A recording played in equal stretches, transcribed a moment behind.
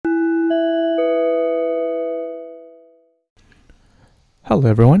Hello,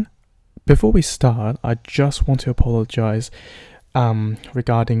 everyone. Before we start, I just want to apologize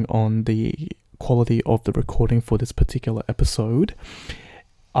regarding on the quality of the recording for this particular episode.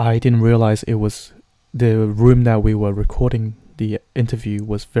 I didn't realize it was the room that we were recording the interview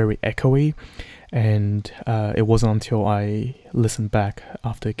was very echoey, and it wasn't until I listened back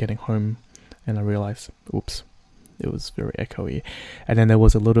after getting home and I realized, oops, it was very echoey. And then there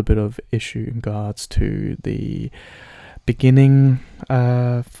was a little bit of issue in regards to the beginning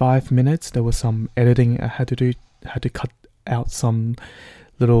 5 minutes. There was some editing I had to do, had to cut out some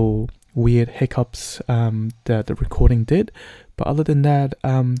little weird hiccups that the recording did. But other than that,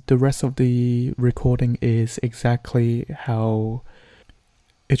 the rest of the recording is exactly how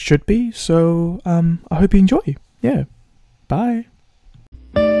it should be. So I hope you enjoy. Yeah. Bye.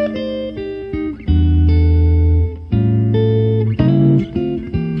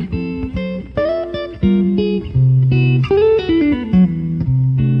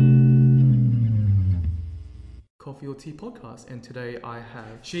 Coffee or Tea podcast, and today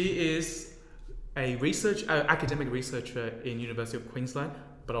she is a academic researcher in University of Queensland,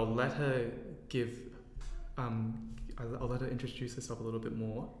 but I'll let her introduce herself a little bit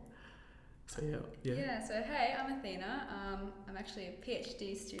more. So Yeah, so hey, I'm Athena. I'm actually a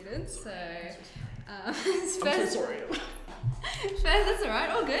PhD student, so I'm so sorry. That's alright,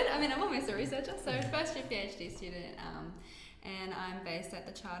 all good. I mean, I'm almost a researcher, so first year PhD student, and I'm based at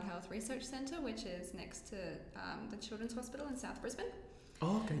the Child Health Research Centre, which is next to the Children's Hospital in South Brisbane.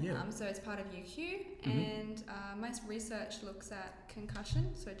 Oh, okay, yeah. So it's part of UQ, and my research looks at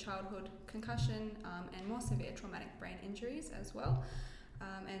concussion, so childhood concussion, and more severe traumatic brain injuries as well,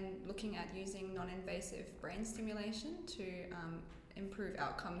 and looking at using non-invasive brain stimulation to improve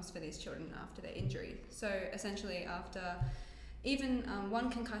outcomes for these children after their injury. So essentially, after even one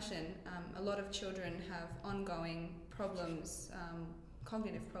concussion, a lot of children have ongoing problems,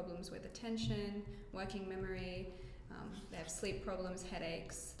 cognitive problems with attention, working memory. They have sleep problems,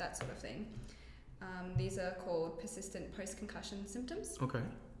 headaches, that sort of thing. These are called persistent post-concussion symptoms. Okay.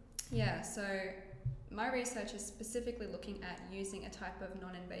 Yeah, so my research is specifically looking at using a type of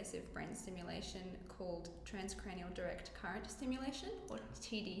non-invasive brain stimulation called transcranial direct current stimulation, or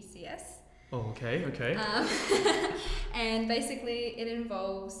TDCS. Oh, okay. And basically it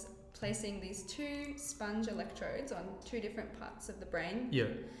involves placing these two sponge electrodes on two different parts of the brain. Yeah.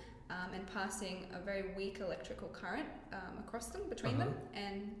 And passing a very weak electrical current across them, between them,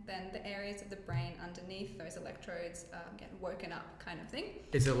 and then the areas of the brain underneath those electrodes get woken up, kind of thing.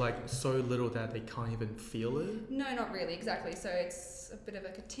 Is it like so little that they can't even feel it? No, not really, exactly. So it's a bit of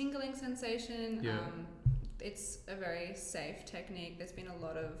like a tingling sensation. Yeah. It's a very safe technique. There's been a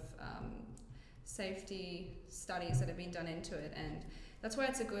lot of safety studies that have been done into it, and that's why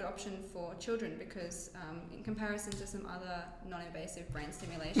it's a good option for children, because in comparison to some other non-invasive brain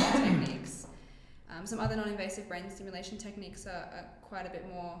stimulation techniques, some other non-invasive brain stimulation techniques are quite a bit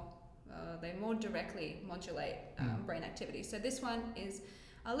more, they more directly modulate brain activity. So this one is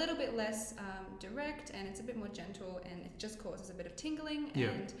a little bit less direct, and it's a bit more gentle, and it just causes a bit of tingling. Yeah.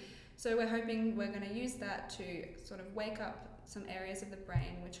 And so we're hoping we're going to use that to sort of wake up some areas of the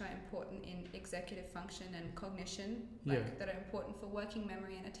brain which are important in executive function and cognition, that are important for working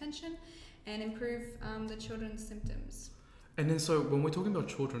memory and attention, and improve the children's symptoms. And then, so when we're talking about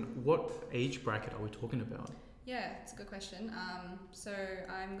children, what age bracket are we talking about? Yeah, it's a good question. So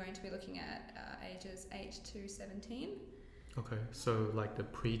I'm going to be looking at ages 8 to 17. Okay, so like the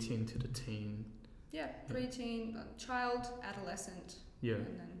preteen to the teen. Yeah, preteen, child, adolescent, yeah,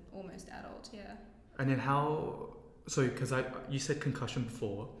 and then almost adult. Yeah. And then how? So, because you said concussion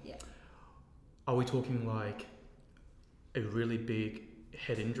before. Yeah. Are we talking like a really big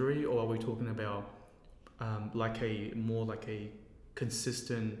head injury, or are we talking about like a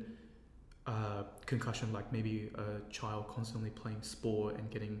consistent concussion, like maybe a child constantly playing sport and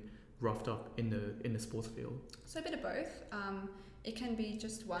getting roughed up in the sports field? So a bit of both. It can be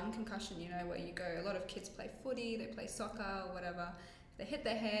just one concussion, where you go. A lot of kids play footy, they play soccer, or whatever. They hit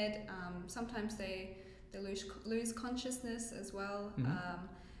their head. Sometimes they lose consciousness as well.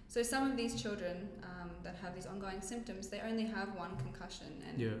 So some of these children that have these ongoing symptoms, they only have one concussion,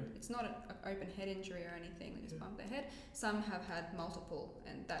 and it's not an open head injury or anything. They just bump their head. Some have had multiple,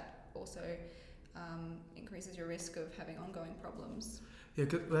 and that also increases your risk of having ongoing problems. Yeah,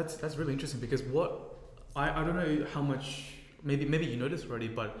 that's really interesting, because I don't know how much, maybe you know this already,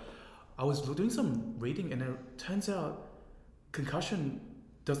 but I was doing some reading, and it turns out concussion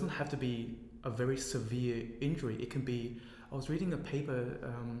doesn't have to be a very severe injury. It can be, I was reading a paper,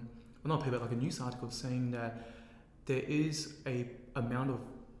 not a paper, like a news article saying that there is a amount of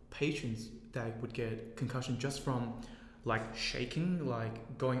patients that would get concussion just from like shaking,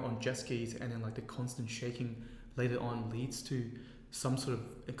 like going on jet skis, and then like the constant shaking later on leads to some sort of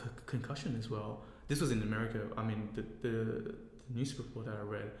a concussion as well. This was in America. I mean, the news report that I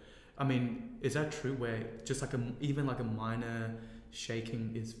read. I mean, is that true? Where just like even like a minor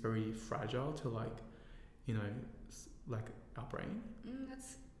shaking is very fragile to like, you know, like our brain.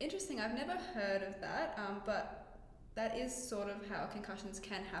 That's interesting. I've never heard of that, but that is sort of how concussions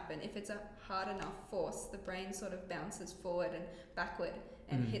can happen. If it's a hard enough force, the brain sort of bounces forward and backward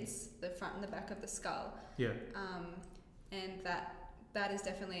and hits the front and the back of the skull. Yeah. And that is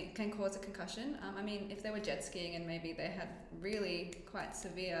definitely can cause a concussion. I mean, if they were jet skiing and maybe they had really quite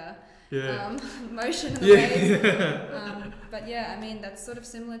severe motion in the waves. But yeah, I mean, that's sort of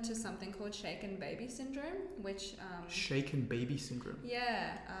similar to something called shaken baby syndrome, which... shaken baby syndrome?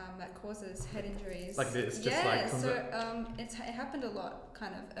 Yeah, that causes head injuries. Like this? Just it happened a lot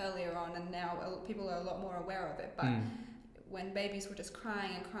kind of earlier on, and now people are a lot more aware of it. But when babies were just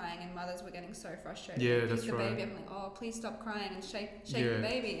crying and mothers were getting so frustrated. Yeah, that's right. The baby, I'm like, oh, please stop crying and shake the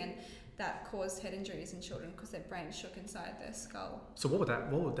baby. And that caused head injuries in children because their brain shook inside their skull. So what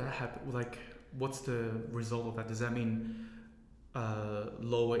would that happen? Like, what's the result of that? Does that mean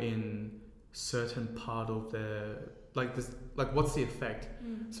lower in certain part of their, like this, like what's the effect?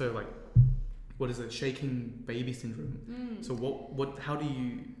 So like, what is it? Shaking baby syndrome. So how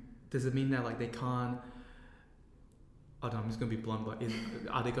does it mean that like they can't, I don't know, I'm just going to be blunt, but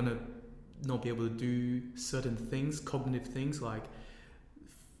are they going to not be able to do certain things, cognitive things, like,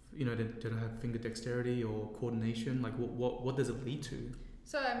 you know, they don't have finger dexterity or coordination? Like, what does it lead to?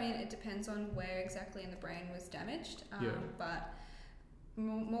 So, I mean, it depends on where exactly in the brain was damaged, but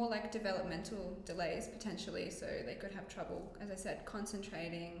more like developmental delays, potentially. So they could have trouble, as I said,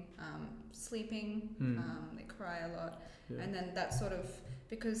 concentrating, sleeping, they cry a lot. And then that sort of,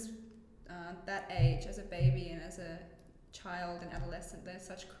 because that age, as a baby and as a child and adolescent, they're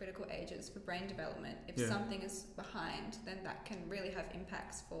such critical ages for brain development. If something is behind, then that can really have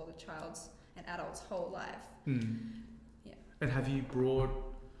impacts for the child's and adult's whole life. Yeah. And have you brought,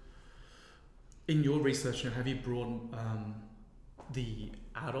 in your research, have you brought the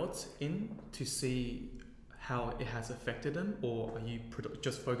adults in to see how it has affected them, or are you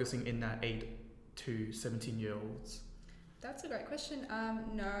just focusing in that 8 to 17-year-olds? That's a great question.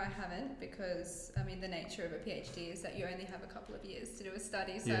 No, I haven't, because I mean the nature of a PhD is that you only have a couple of years to do a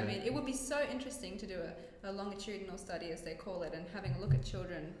study. So I mean, it would be so interesting to do a longitudinal study, as they call it, and having a look at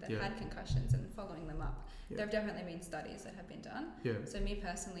children that had concussions and following them up. There have definitely been studies that have been done. So me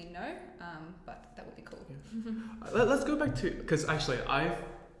personally, no, but that would be cool. Let's go back to, because actually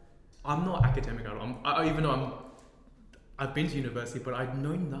I'm not academic at all. Even though I've been to university, but I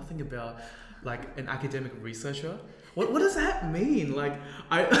know nothing about like an academic researcher. What does that mean? Like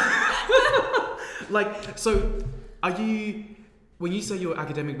so are you, when you say you're an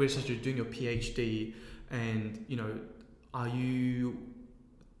academic researcher doing your PhD, and you know, are you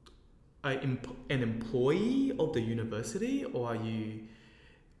an employee of the university, or are you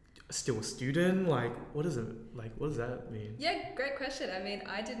still a student? Like, what does that mean? Yeah, great question. I mean,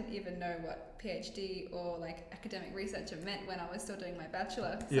 I didn't even know what PhD or like academic researcher meant when I was still doing my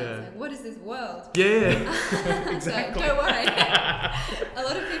bachelor. So I was like, what is this world? Exactly. So don't worry. A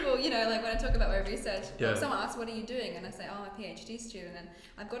lot of people, you know, like when I talk about my research, like someone asks, what are you doing? And I say, oh, I'm a PhD student. And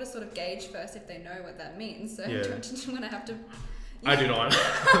I've got to sort of gauge first if they know what that means. So when I have to... I do not.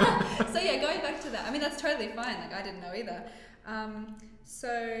 So going back to that, I mean, that's totally fine. Like, I didn't know either.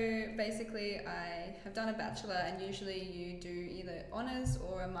 So basically I have done a bachelor, and usually you do either honours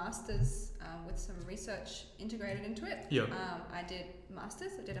or a master's with some research integrated into it. I did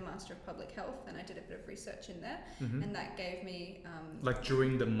masters. I did a Master of Public Health, and I did a bit of research in there, and that gave me like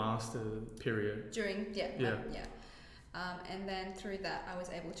during the master period. And then through that I was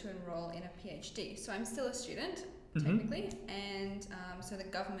able to enrol in a PhD. So I'm still a student technically, and so the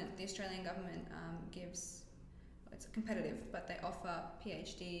Australian government gives, it's competitive, but they offer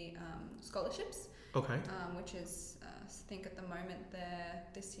PhD scholarships. Which is, I think at the moment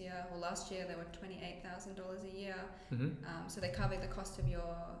this year or last year they were $28,000 a year. So they cover the cost of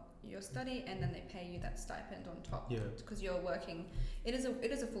your study, and then they pay you that stipend on top. Because you're working, it is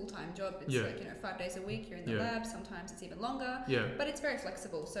a full-time job. It's like, you know, 5 days a week you're in the lab. Sometimes it's even longer. But it's very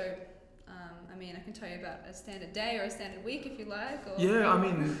flexible. So I mean, I can tell you about a standard day or a standard week if you like. Or I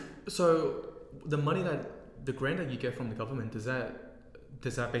mean, so the grant that you get from the government, is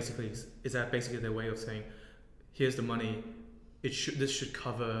that basically their way of saying, here's the money, this should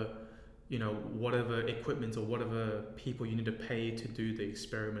cover, you know, whatever equipment or whatever people you need to pay to do the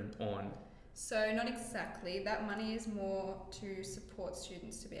experiment on? So not exactly. That money is more to support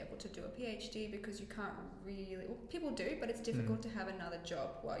students to be able to do a PhD, because you can't really, well, people do, but it's difficult to have another job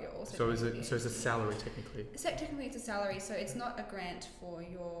while you're also So doing it's a salary technically. Technically it's a salary, so it's not a grant for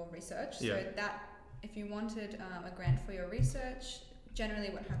your research. Yeah. So that, if you wanted a grant for your research, generally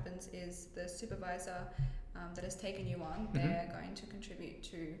what happens is the supervisor that has taken you on, they're going to contribute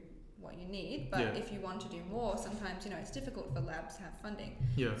to what you need. But if you want to do more, sometimes, it's difficult for labs to have funding.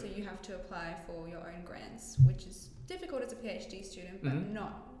 Yeah. So you have to apply for your own grants, which is difficult as a PhD student, but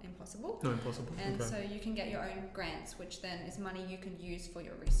not impossible. Not impossible. And so you can get your own grants, which then is money you can use for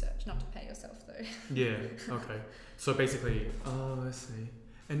your research, not to pay yourself though. Yeah. Okay. So basically, let's see.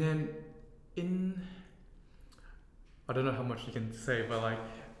 And then I don't know how much you can say, but like,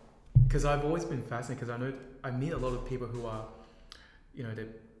 because I've always been fascinated, because I know I meet a lot of people who are,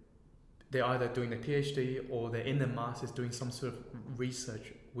 they're either doing their PhD or they're in their masters doing some sort of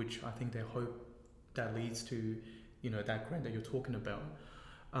research, which I think they hope that leads to, that grant that you're talking about.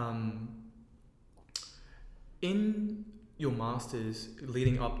 In your masters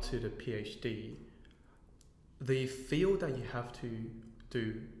leading up to the PhD, the field that you have to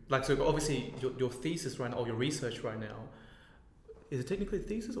do, like, so obviously your thesis right now, or your research right now, is it technically a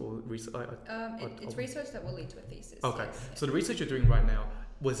thesis or research? It's research that will lead to a thesis. Okay, yes. So the research you're doing right now,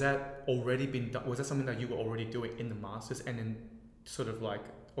 was that already been done? Was that something that you were already doing in the masters, and then sort of like,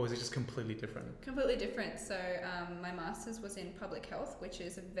 or is it just completely different? Completely different. So my masters was in public health, which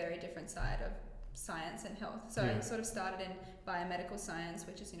is a very different side of science and health. So I sort of started in biomedical science,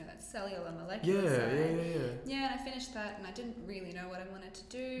 which is that cellular molecular side. Yeah, and I finished that, and I didn't really know what I wanted to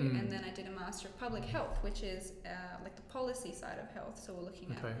do. And then I did a master of public health, which is like the policy side of health. So we're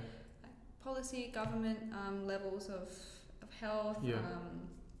looking at like policy, government levels of health,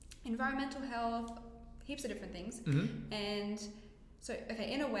 environmental health, heaps of different things. And so,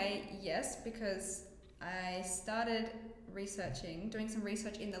 okay, in a way, yes, because I started doing some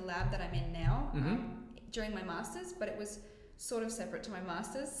research in the lab that I'm in now during my masters, but it was sort of separate to my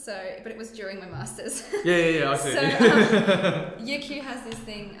masters. But it was during my masters. I see. So UQ has this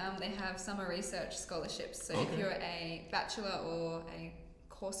thing. They have summer research scholarships. So if you're a bachelor or a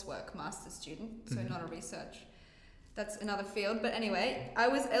coursework master's student, so not a research, that's another field. But anyway, I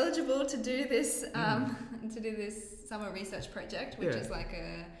was eligible to do this summer research project, which is like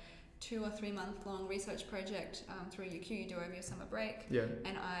a 2 or 3 month long research project through UQ you do over your summer break.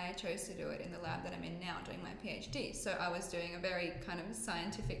 And I chose to do it in the lab that I'm in now doing my PhD. So I was doing a very kind of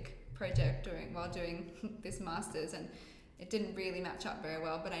scientific project while doing this master's, and it didn't really match up very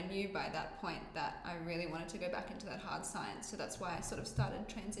well, but I knew by that point that I really wanted to go back into that hard science. So that's why I sort of started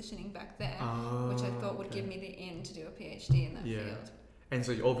transitioning back there, which I thought would give me the in to do a PhD in that field. And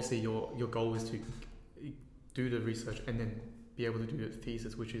so obviously your goal is to do the research and then be able to do the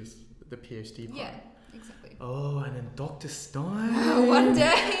thesis, which is the PhD part. Yeah, exactly. Oh, and then Dr. Stein. One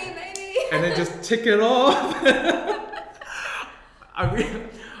day, maybe. And then just tick it off.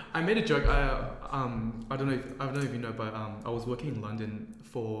 I made a joke. I don't know if you know, but I was working in London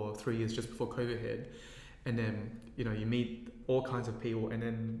for 3 years just before COVID hit, and then you meet all kinds of people, and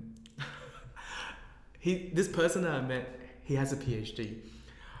then this person that I met, he has a PhD.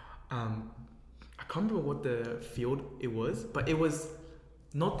 I can't remember what the field it was, but it was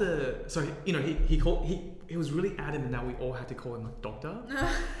not the. So he was really adamant that we all had to call him a doctor.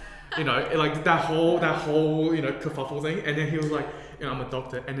 Like that whole kerfuffle thing, and then he was like, I'm a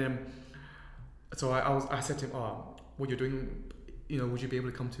doctor, and then so I said to him, what you're doing, would you be able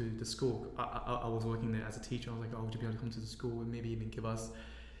to come to the school? I was working there as a teacher. I was like, would you be able to come to the school and maybe even give us,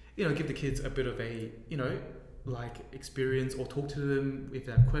 give the kids a bit of a, like experience, or talk to them if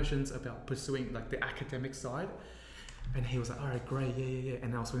they have questions about pursuing like the academic side. And he was like, all right, great, yeah.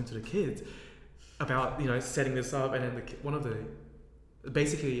 And I was talking to the kids about, setting this up, and then one of the,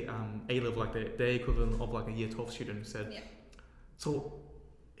 basically A-level, like the equivalent of like a year 12 student said, so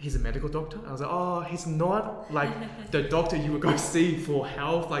he's a medical doctor? I was like, he's not like the doctor you would go see for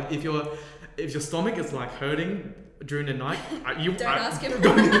health. Like if your stomach is like hurting during the night, don't ask him.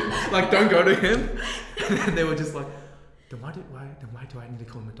 Don't go to him. And they were just like, then why do I need to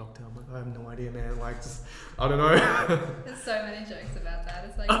call him a doctor? I'm like, I have no idea, man. Like, just, I don't know. There's so many jokes about that.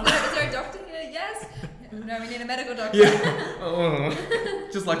 It's like, is there a doctor here? Yes. No, we need a medical doctor. Yeah.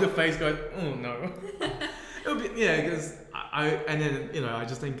 Just like the face goes, oh no. It'll be, because I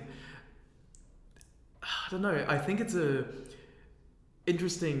just think, I don't know. I think it's a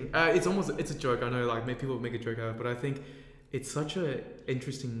interesting. It's a joke. I know, like, people make a joke out of it, but I think it's such a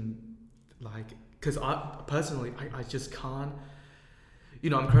interesting, like, because I just can't.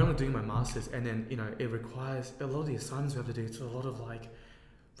 I'm currently doing my masters, and then it requires a lot of the assignments we have to do. It's a lot of like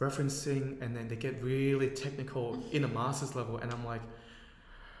referencing, and then they get really technical in a master's level, and I'm like,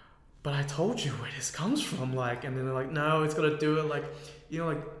 but I told you where this comes from, like, and then they're like, no, it's got to do it, like, you know,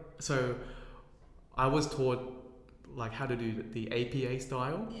 like, so I was taught like how to do the APA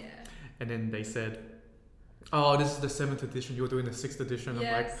style, and then they said, oh, this is the 7th edition, you're doing the 6th edition.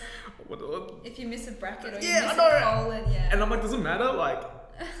 Yes. I'm like, what? If you miss a bracket or you Yeah, miss I know. a colon, And I'm like, doesn't matter, like,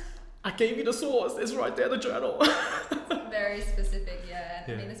 I gave you the source, it's right there, the journal. Very specific, yeah.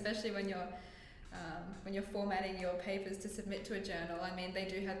 Yeah. I mean, especially when you're formatting your papers to submit to a journal. I mean, they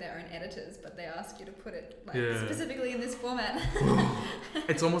do have their own editors, but they ask you to put it like specifically in this format.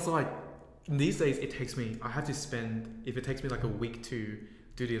 It's almost like these days it takes me, I have to spend, if it takes me like a week to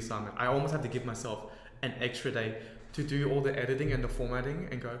do the assignment, I almost have to give myself an extra day to do all the editing and the formatting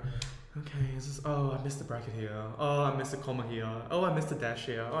and go, okay, this is, oh, I missed the bracket here. Oh, I missed the comma here. Oh, I missed the dash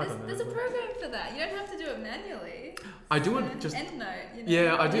here. Oh, I don't know. There's a program for that. You don't have to do it manually. I do it just EndNote. You know?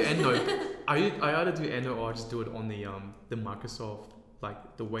 Yeah, I do EndNote. I either do EndNote or I just do it on the Microsoft,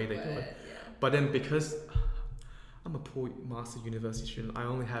 like the way they do it. Yeah. But then because I'm a poor master university student, I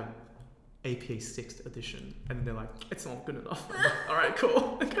only have APA 6th edition, and they're like, it's not good enough. I'm like, all right,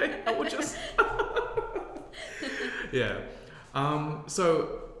 cool. Okay, I will just. Yeah.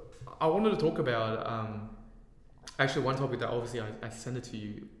 So I wanted to talk about actually one topic that obviously I sent it to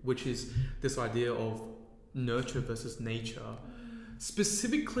you, which is this idea of nurture versus nature,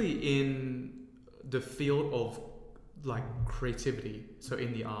 specifically in the field of like creativity. So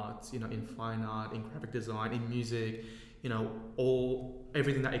in the arts, you know, in fine art, in graphic design, in music, you know,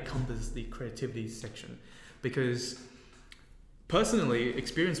 everything that encompasses the creativity section. Because personally,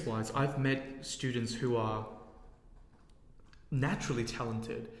 experience-wise, I've met students who are naturally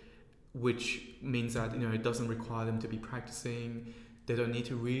talented, which means that, you know, it doesn't require them to be practicing. They don't need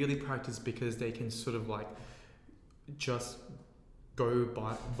to really practice because they can sort of like just go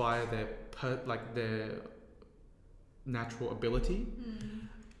via their natural ability.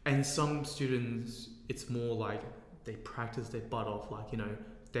 And some students, it's more like they practice their butt off, like, you know,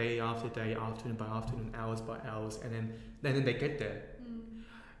 day after day, afternoon by afternoon, hours by hours, and then they get there.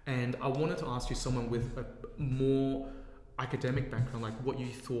 And I wanted to ask you, someone with a more academic background, like what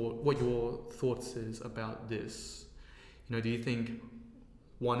your thoughts is about this. You know, do you think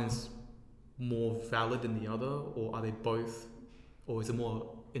one is more valid than the other, or are they both, or is it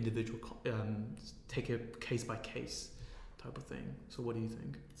more individual, take a case by case type of thing? So what do you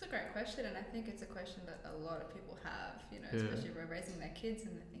think? It's a great question, and I think it's a question that a lot of people have, you know, especially if we're raising their kids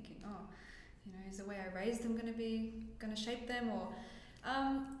and they're thinking, oh, you know, is the way I raised them going to shape them? Or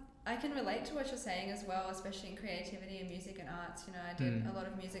I can relate to what you're saying as well, especially in creativity and music and arts. You know, I did a lot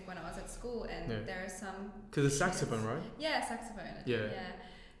of music when I was at school, and there are some... Because it's saxophone, right? Yeah, saxophone. Yeah.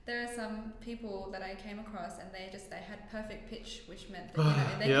 There are some people that I came across, and they had perfect pitch, which meant that,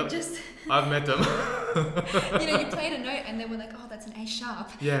 you know, they could just... I've met them. You know, you played a note and they were like, oh, that's an A sharp.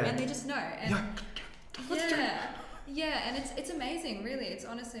 Yeah. And they just know. And yeah, and it's amazing, really. It's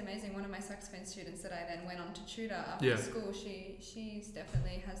honestly amazing. One of my saxophone students that I then went on to tutor after school, she's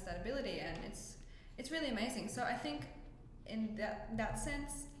definitely has that ability, and it's really amazing. So I think in that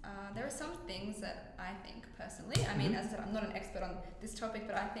sense, there are some things that I think personally, I mean, as I said, I'm not an expert on this topic,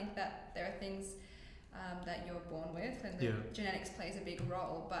 but I think that there are things that you're born with, and the genetics plays a big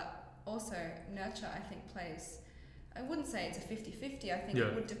role, but also nurture, I think, plays, I wouldn't say it's a 50-50, I think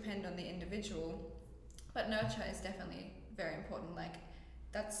it would depend on the individual, but nurture is definitely very important. Like,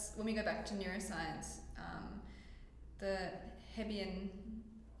 that's, when we go back to neuroscience, the Hebbian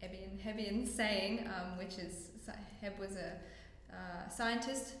saying, which is, Hebb was a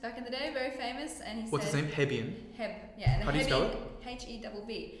scientist back in the day, very famous, and he What's said... his name? Hebbian? Hebb, yeah. And how do you spell it?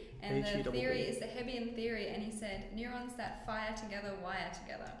 H-E-B-B. And the theory is the Hebbian theory, and he said neurons that fire together wire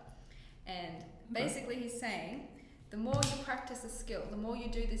together. And basically he's saying, the more you practice a skill, the more you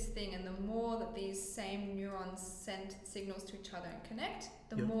do this thing, and the more that these same neurons send signals to each other and connect,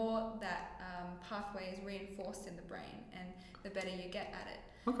 the more that pathway is reinforced in the brain, and the better you get at it.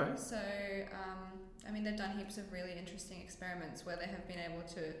 Okay. So, I mean, they've done heaps of really interesting experiments where they have been able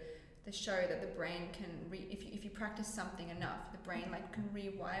to show that the brain can, if you practice something enough, the brain can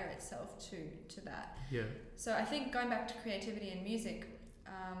rewire itself to that. Yeah. So I think going back to creativity and music,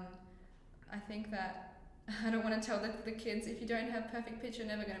 I think that I don't want to tell the kids, if you don't have perfect pitch, you're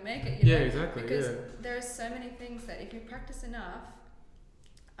never going to make it. You know? Exactly. Because there are so many things that if you practice enough,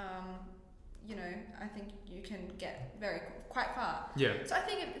 you know, I think you can get quite far. Yeah. So I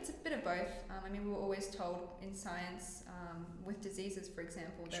think it's a bit of both. I mean, we were always told in science, with diseases, for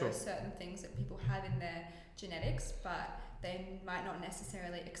example, there are certain things that people have in their genetics, but they might not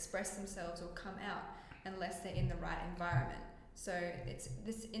necessarily express themselves or come out unless they're in the right environment. So it's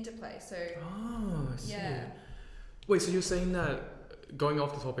this interplay. So I see. yeah. Wait, so you're saying that, going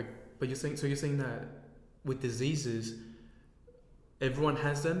off the topic, but you're saying that with diseases, everyone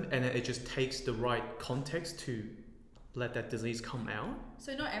has them, and it just takes the right context to let that disease come out?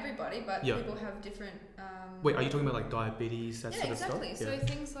 So not everybody, but Yeah. people have different. Wait, are you talking about like diabetes, that Yeah, sort exactly. of So stuff?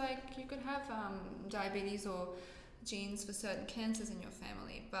 things like you could have diabetes or genes for certain cancers in your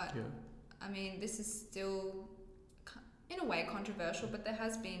family, but Yeah. I mean, this is still in a way controversial, but there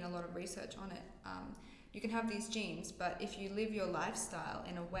has been a lot of research on it. You can have these genes, but if you live your lifestyle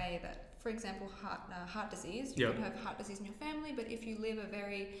in a way that, for example, heart disease, you Yeah. could have heart disease in your family, but if you live a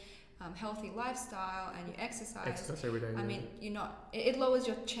very healthy lifestyle and you Exercise every day. I mean, you're not. It lowers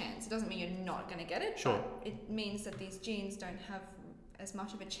your chance. It doesn't mean you're not going to get it. Sure. But it means that these genes don't have as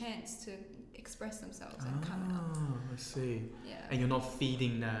much of a chance to express themselves and come out. I see. Yeah. And you're not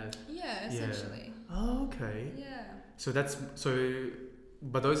feeding that. Yeah, essentially. Oh, okay. Yeah.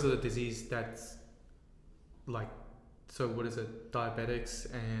 But those are the disease that's like, so what is it? Diabetes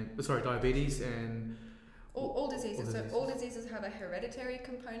and All diseases. All So diseases. all diseases have a hereditary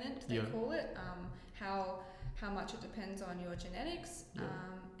component. They Yeah. call it. How much it depends on your genetics. Yeah.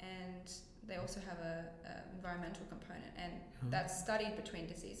 And they also have a environmental component, and that's studied between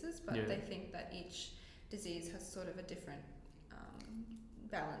diseases. But Yeah. they think that each disease has sort of a different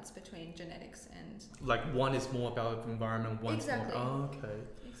balance between genetics and like one is more about the environment, one's Exactly. more. Oh, okay.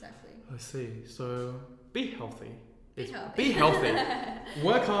 exactly. I see. So be healthy. Be It's- healthy. Be healthy.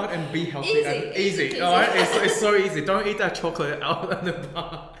 Work hard and be healthy. Easy, And easy easy. peasy. All right. It's so easy. Don't eat that chocolate out of the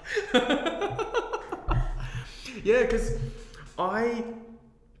bar. Yeah, because I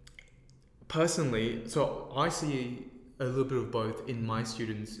personally, so I see a little bit of both in my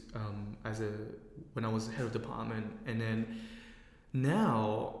students when I was head of department, and then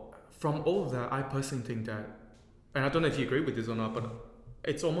now from all of that, I personally think that, and I don't know if you agree with this or not, but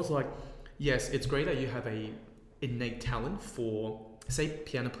it's almost like, yes, it's great that you have a innate talent for, say,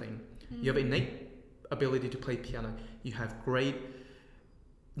 piano playing. You have innate ability to play piano. You have great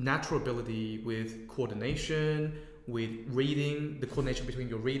natural ability with coordination, with reading, the coordination between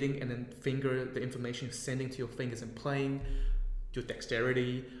your reading and then the information you're sending to your fingers and playing, your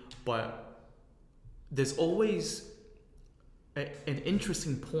dexterity. But there's always an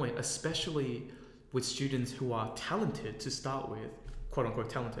interesting point, especially with students who are talented to start with, quote unquote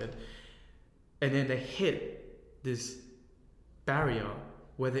talented, and then they hit this barrier,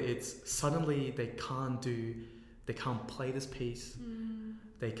 whether it's suddenly they can't play this piece,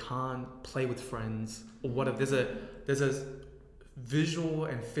 they can't play with friends, or whatever. There's a visual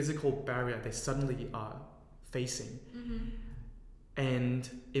and physical barrier they suddenly are facing. And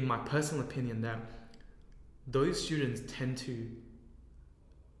in my personal opinion, that those students tend to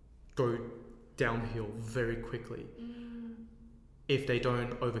go downhill very quickly if they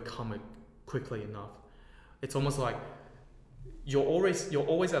don't overcome it quickly enough. It's almost like you're always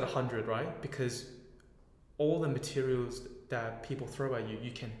at 100, right? Because all the materials that people throw at you,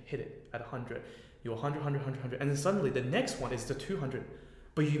 you can hit it at 100. You're 100, 100, 100, 100. And then suddenly the next one is the 200.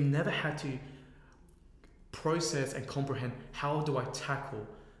 But you've never had to process and comprehend, how do I tackle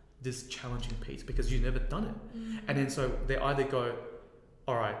this challenging piece? Because you've never done it. And then so they either go,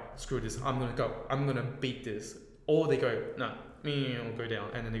 all right, screw this, I'm going to beat this. Or they go, no, I'll go down.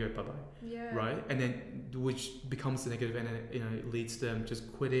 And then they go, bye-bye. Yeah. Right? And then, which becomes the negative, and then, it leads to them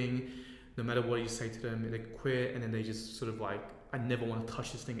just quitting. No matter what you say to them, they quit, and then they just sort of like, I never want to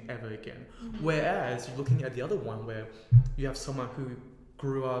touch this thing ever again. Whereas you're looking at the other one where you have someone who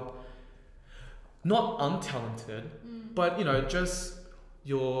grew up not untalented, but just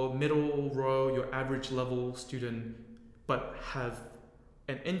your middle row, your average level student, but have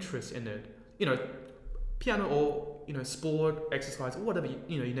an interest in it, piano or sport, exercise, or whatever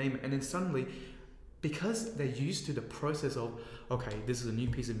you name it, and then suddenly, because they're used to the process of, okay, this is a new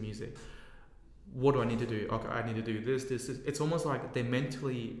piece of music, what do I need to do? Okay, I need to do this. It's almost like they're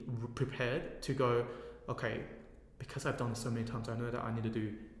mentally prepared to go, okay, because I've done this so many times, I know that I need to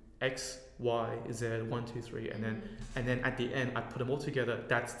do X, Y, Z, 1, 2, 3, and then at the end, I put them all together.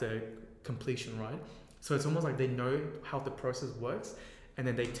 That's the completion, right? So it's almost like they know how the process works, and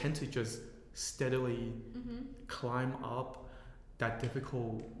then they tend to just steadily climb up that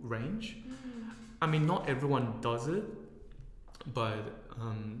difficult range. I mean, not everyone does it, but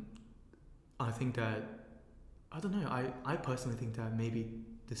I think that, I don't know, I personally think that maybe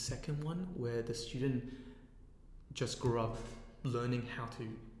the second one, where the student just grew up learning how to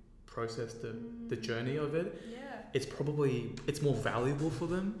process the journey of it, it's more valuable for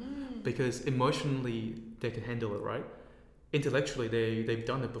them, because emotionally they can handle it, right? Intellectually they've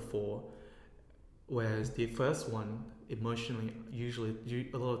done it before. Whereas the first one, emotionally, usually,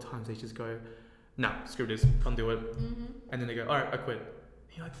 a lot of times they just go, "No, screw this, can't do it," and then they go, "All right, I quit."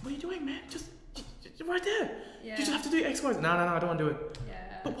 And you're like, "What are you doing, man? Just right there. Yeah. You just have to do X, Y, Z." No, I don't want to do it.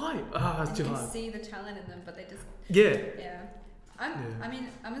 Yeah. But why? It's And too you can hard. see the talent in them, but they just. Yeah. Yeah. I mean,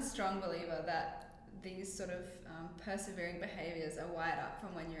 I'm a strong believer that these sort of persevering behaviours are wired up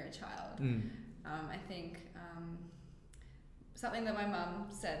from when you're a child. I think something that my mum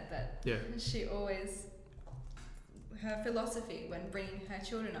said that she always, her philosophy when bringing her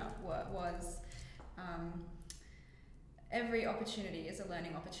children up was every opportunity is a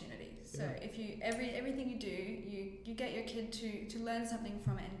learning opportunity. So if you everything you do, you get your kid to learn something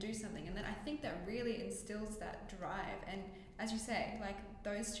from it and do something, and then I think that really instills that drive. And as you say, like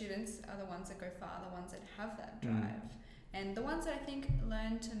those students are the ones that go far, the ones that have that drive, and the ones that I think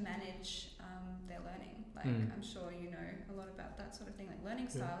learn to manage their learning. Like I'm sure you know a lot about that sort of thing, like learning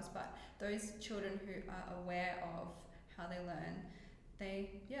styles. But those children who are aware of how they learn, they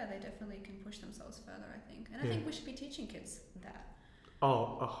definitely can push themselves further, I think. And I think we should be teaching kids that.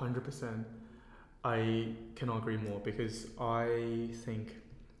 Oh, 100%. I cannot agree more, because I think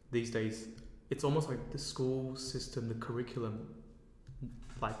these days it's almost like the school system, the curriculum,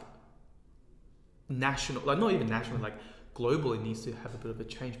 like national, like not even national, like globally needs to have a bit of a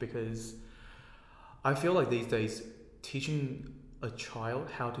change, because I feel like these days teaching a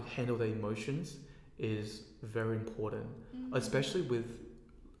child how to handle their emotions is very important, especially with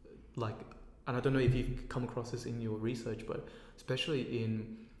like, and I don't know if you've come across this in your research, but especially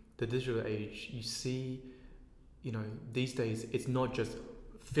in the digital age, you see, you know, these days it's not just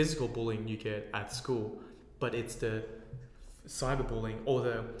physical bullying you get at school, but it's the cyberbullying or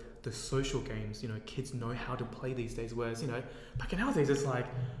the social games. You know, kids know how to play these days, whereas, you know, back in our days it's like,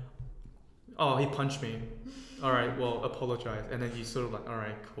 oh, he punched me, all right, well, apologize, and then you sort of like, all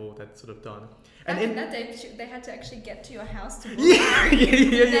right, cool, that's sort of done. And in that day, they had to actually get to your house to bully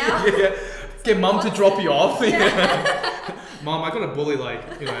yeah. Get mum to drop you off. Mom, I got a bully, like,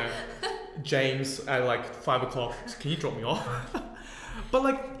 you know, James at like 5 o'clock. Can you drop me off? But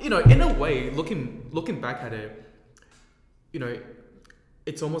like, you know, in a way, looking back at it, you know,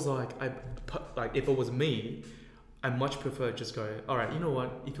 it's almost like if it was me, I much prefer just go, all right, you know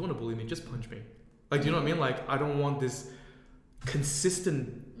what? If you want to bully me, just punch me. Like, do you know what I mean? Like, I don't want this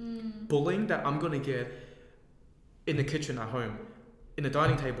consistent bullying that I'm gonna get in the kitchen at home, in the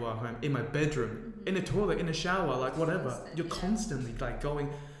dining table at home, in my bedroom, in the toilet, in the shower, like whatever. You're constantly like going,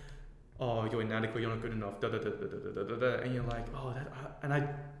 oh, you're inadequate, you're not good enough, and you're like, oh, and I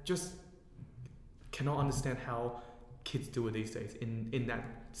just cannot understand how kids do it these days in that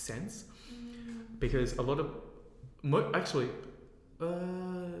sense, because a lot of actually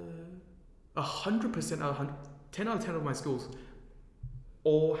 100% out of 10 out of 10 of my schools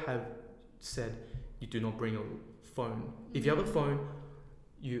all have said you do not bring a phone. If you have a phone,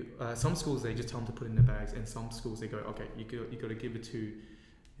 you some schools they just tell them to put it in their bags, and some schools they go, okay, you got to give it to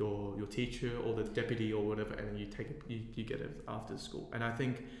your teacher or the deputy or whatever, and then you take it, you get it after school. And I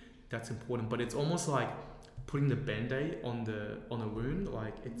think that's important, but it's almost like putting the band-aid on the wound.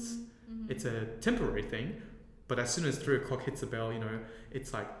 Like it's a temporary thing, but as soon as 3 o'clock hits the bell, you know,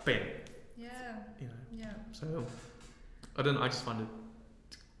 it's like bam. Yeah. You know. Yeah. So I don't know, I just find it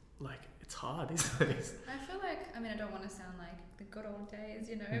like it's hard these days. I feel like, I mean, I don't want to sound like the good old days,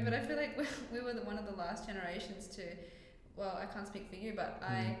 you know, but I feel like we were one of the last generations to, well, I can't speak for you, but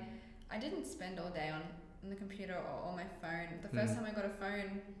I didn't spend all day on the computer or on my phone. The first time I got a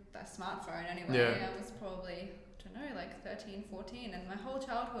phone, a smartphone anyway, I was probably, I don't know, like 13, 14, and my whole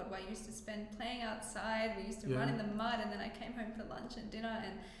childhood I used to spend playing outside. We used to run in the mud, and then I came home for lunch and dinner,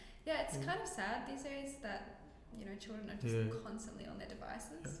 and it's kind of sad these days that, you know, children are just constantly on their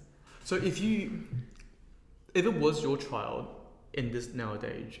devices. So if it was your child in this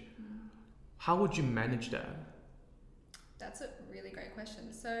nowadays, how would you manage that? That's a really great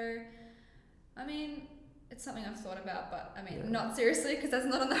question. So, I mean, it's something I've thought about, but I mean, not seriously, because that's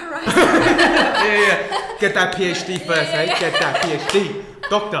not on the horizon. Get that PhD first, hey? Get that PhD,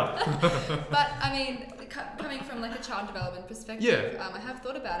 doctor. But I mean, coming from like a child development perspective, I have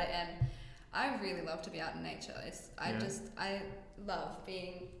thought about it, and I really love to be out in nature. I love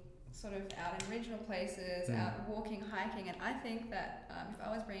being sort of out in regional places, out walking, hiking, and I think that if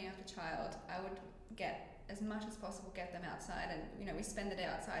I was bringing up a child, I would get as much as possible, get them outside, and you know, we spend the day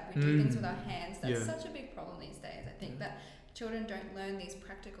outside, we do things with our hands. That's such a big problem these days. I think that children don't learn these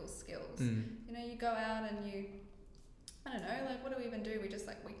practical skills. You know, you go out and I don't know, like what do we even do? We just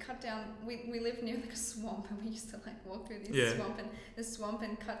like, we cut down, we live near like a swamp, and we used to like walk through this swamp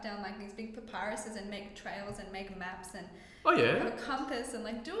and cut down like these big papyruses and make trails and make maps and have a compass and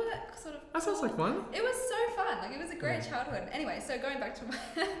like do all that sort of. That sounds like fun. It was so fun. Like it was a great childhood. Anyway, so going back to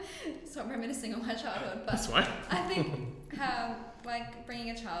stop reminiscing on my childhood, but that's right. I think like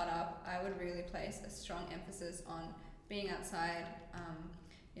bringing a child up, I would really place a strong emphasis on being outside,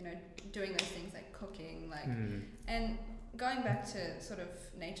 you know, doing those things like cooking, like and going back to sort of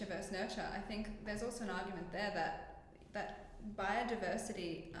nature versus nurture. I think there's also an argument there that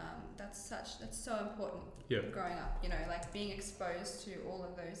biodiversity, that's so important growing up, you know, like being exposed to all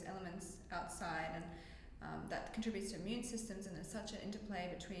of those elements outside, and that contributes to immune systems, and there's such an interplay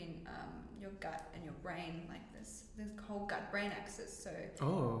between your gut and your brain, like this whole gut-brain axis. So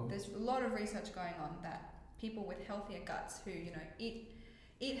there's a lot of research going on that people with healthier guts who, you know, eat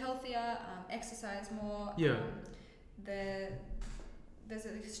healthier, exercise more, there's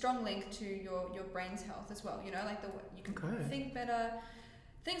a strong link to your brain's health as well, you know, like you can think better,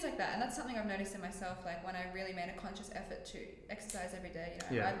 things like that. And that's something I've noticed in myself, like when I really made a conscious effort to exercise every day, you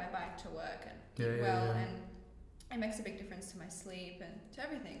know, I ride my bike to work and eat well, and it makes a big difference to my sleep and to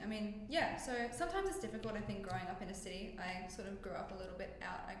everything. I mean, so sometimes it's difficult, I think, growing up in a city. I sort of grew up a little bit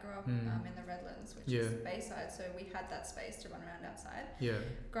out. I grew up in the Redlands, which is Bayside, so we had that space to run around outside.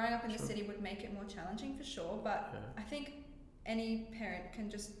 Growing up in the city would make it more challenging for sure, but I think any parent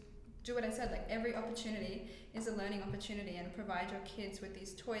can just do what I said, like every opportunity is a learning opportunity, and provide your kids with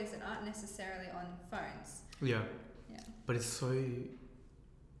these toys that aren't necessarily on phones. But it's the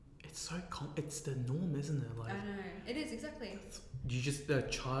norm, isn't it? Like, I know, it is, exactly. You just, a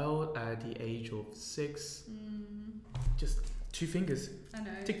child at the age of 6, just 2 fingers, I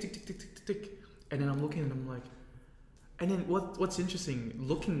know, tick tick tick tick tick tick, and then I'm looking and I'm like, and then what's interesting,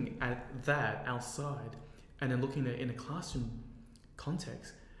 looking at that outside and then looking at it in a classroom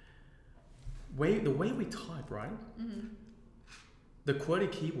context, the way we type, right? The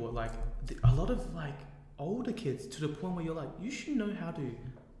QWERTY keyboard, like a lot of like older kids, to the point where you're like, you should know how to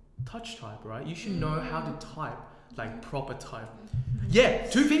touch type, right? You should know how to type, like proper type.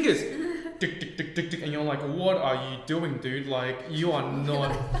 2 fingers, tick tick tick tick tick, and you're like, what are you doing, dude? Like, you are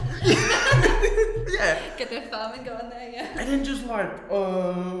not. Get their thumb and go in there, And then just like,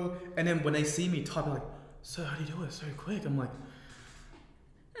 and then when they see me typing, like, so how do you do it so quick? I'm like,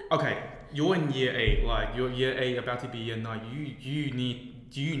 okay, you're in year 8, like you're year 8 about to be year 9.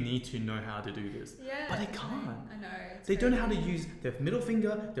 You need to know how to do this. But they can't. I know. They don't know how to use their middle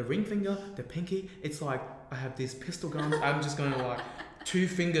finger, their ring finger, their pinky. It's like, I have these pistol guns. I'm just going to like 2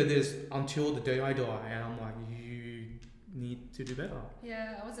 finger this until the day I die. And I'm like, you need to do better.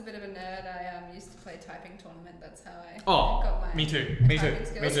 Yeah, I was a bit of a nerd. I used to play typing tournament. That's how I got my me too.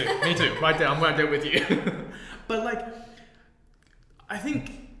 skills. Me too. Right there, I'm right there with you. But like, I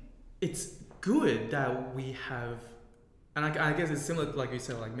think it's good that we have, and I guess it's similar, like you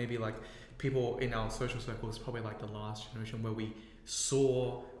said, like maybe like people in our social circles, probably like the last generation where we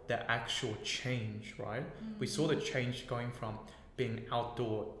saw the actual change, right? We saw the change going from being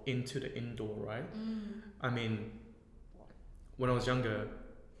outdoor into the indoor, right? I mean, when I was younger,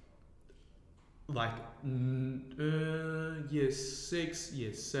 like year 6,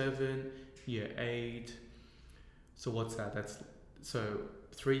 year 7, year 8. So what's that? That's so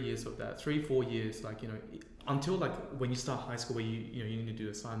 3 years of that, 3-4 years, like, you know, until like when you start high school, where you need to do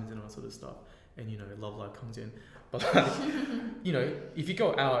assignments and all that sort of stuff, and you know, love life comes in. But like, you know, if you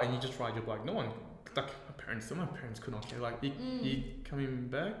go out and you just ride your bike, no one, like my parents could not care. Like, you coming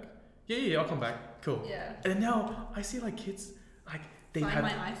back? Yeah, I'll come back. Cool. Yeah. And now I see like kids, like they find have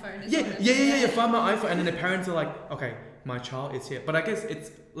my iPhone. Find my iPhone, and then the parents are like, okay, my child is here. But I guess it's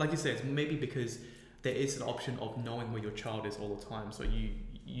like you said, it's maybe because there is an option of knowing where your child is all the time. So you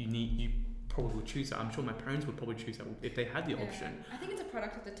probably would choose that. I'm sure my parents would probably choose that if they had the option. I think it's a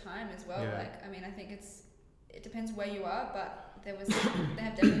product of the time as well. Like, I mean, I think it depends where you are, but there have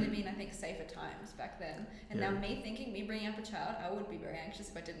definitely been, I think, safer times back then. And now me bringing up a child, I would be very anxious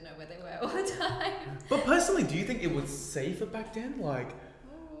if I didn't know where they were all the time. But personally, do you think it was safer back then? Like,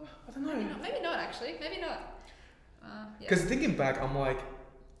 I don't know. Maybe not actually. Maybe not. Because thinking back, I'm like,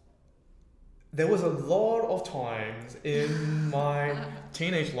 there was a lot of times in my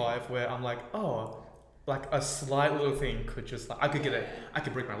teenage life where I'm like, oh, like a slight little thing could just, like, I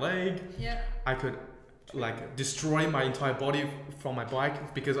could break my leg. I could like destroy my entire body from my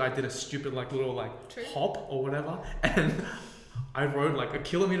bike because I did a stupid like little like hop or whatever, and I rode like a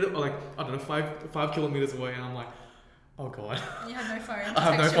kilometer or like, I don't know, 5 kilometers away, and I'm like, oh god. You have no phone. I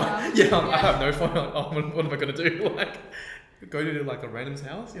have no phone. I have no phone. Oh, what am I gonna do? Like, go to like a random's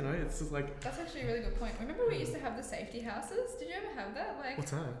house, you know, it's just like, That's actually a really good point. Remember we used to have the safety houses? Did you ever have that? Like,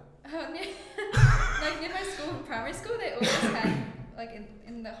 what's that? like near my school, in primary school, they always had, like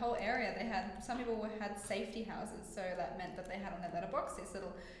in the whole area, they had, some people had safety houses. So that meant that they had on their letterbox this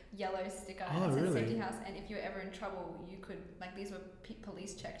little yellow sticker Oh, and it said really? safety house. And if you were ever in trouble, you could, like, these were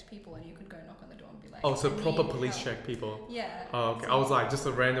police checked people, and you could go knock on the door and be like, Oh, so "I proper need police help." check people. Yeah. Oh, okay. So- I was like, just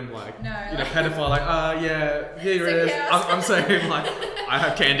a random, like, No. you know, like- pedophile, like, yeah, here it is. Yeah. I'm saying, like, I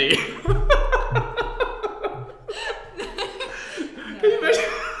have candy. Can you imagine?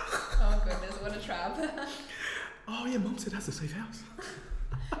 Oh goodness, what a trap. Oh, yeah, mum said that's a safe house.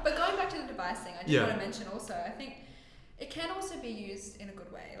 But going back to the device thing, I just Yeah. want to mention also, I think it can also be used in a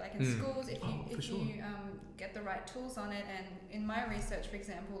good way. Like in schools, if you Oh, for sure. get the right tools on it, and in my research, for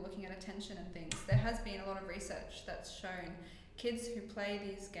example, looking at attention and things, there has been a lot of research that's shown kids who play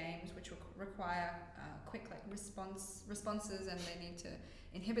these games, which require quick like responses, and they need to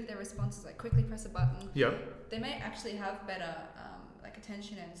inhibit their responses, like quickly press a button. Yeah. They may actually have better like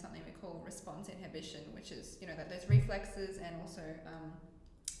attention and something we call response inhibition, which is, you know, that those reflexes and also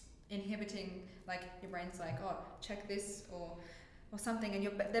inhibiting, like your brain's like, oh, check this or something,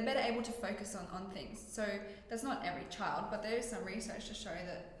 and they're better able to focus on things. So that's not every child, but there is some research to show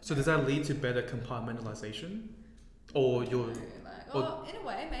that. So does that lead to better compartmentalization? Or your... Like, oh, in a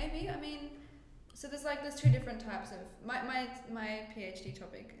way, maybe. I mean, so there's two different types of... My PhD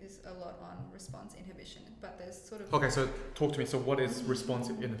topic is a lot on response inhibition, but there's sort of... Okay, so talk to me. So what is response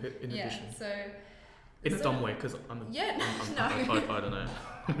inhibition? Yeah, so... In a dumb way, because I'm no. I don't know.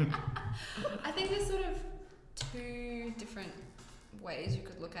 I think there's sort of two different ways you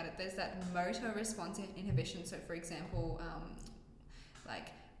could look at it. There's that motor response inhibition. So, for example, like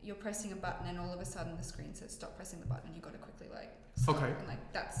you're pressing a button and all of a sudden the screen says stop pressing the button, and you've got to quickly like stop. Okay. And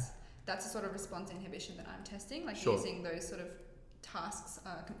like that's a sort of response inhibition that I'm testing, like Sure. using those sort of tasks,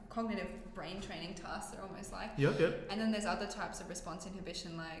 cognitive brain training tasks. They're almost like. Yep. And then there's other types of response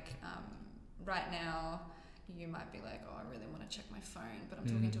inhibition, like right now you might be like, oh, I really want to check my phone, but I'm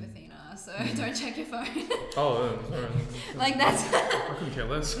talking to Athena, so don't check your phone. Oh, sorry. Like that's... I couldn't care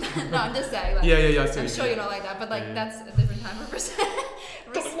less. No, I'm just saying. Like, Yeah. I see I'm what sure you you're not like that, but like Yeah. that's a different type of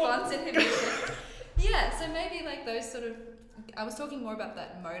response inhibition. Yeah, so maybe like those sort of... I was talking more about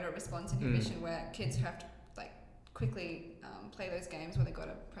that motor response inhibition where kids have to like quickly play those games where they got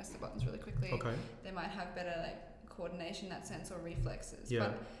to press the buttons really quickly. Okay. They might have better like coordination in that sense, or reflexes. Yeah.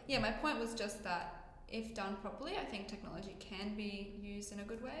 But yeah, my point was just that if done properly, I think technology can be used in a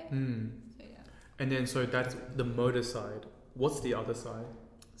good way. So yeah. And then, so that's the motor side. What's the other side?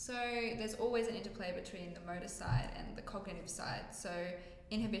 So there's always an interplay between the motor side and the cognitive side. So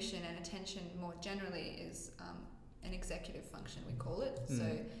inhibition and attention more generally is an executive function, we call it. So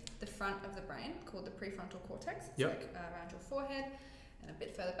the front of the brain, called the prefrontal cortex, it's like around your forehead and a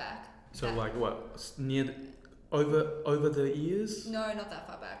bit further back. So That- like what? Near the, over the ears? No, not that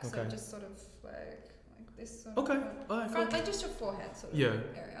far back. So Okay. just sort of like this sort Okay. of Alright, front, cool. like just your forehead sort of Yeah.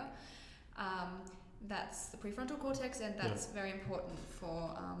 area. That's the prefrontal cortex, and that's very important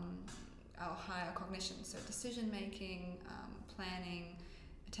for our higher cognition. So decision making, planning,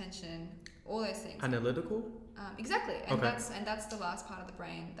 attention, all those things. Analytical? Exactly, and Okay. that's the last part of the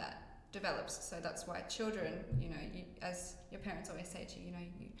brain that develops. So that's why children, you know, as your parents always say to you, you know,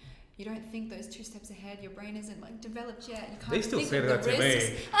 you don't think those 2 steps ahead. Your brain isn't like developed yet. You can't. They still think say of that the to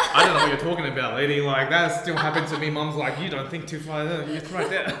risks. me. I don't know what you're talking about, lady. Like, that still happened to me. Mum's like, you don't think too far. It's right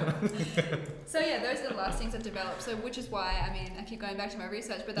there. So yeah, those are the last things that develop. So which is why, I mean, I keep going back to my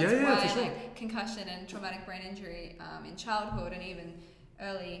research, but that's Yeah, why for sure. like concussion and traumatic brain injury in childhood and even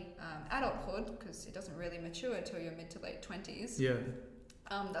early adulthood, because it doesn't really mature until your mid to late 20s. Yeah.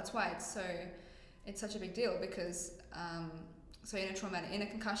 That's why it's such a big deal, because so in a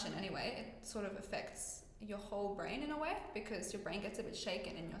concussion anyway, it sort of affects your whole brain in a way, because your brain gets a bit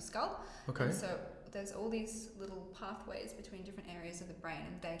shaken in your skull. Okay. And so there's all these little pathways between different areas of the brain,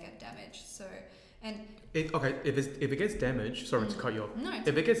 and they get damaged. So If it gets damaged, sorry to cut you off. no, it's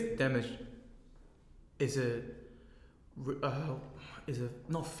If it gets damaged, is it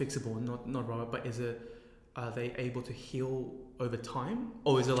not fixable, not right, but are they able to heal over time,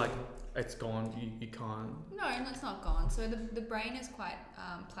 or is it like it's gone, you can't? No, it's not gone. So the brain is quite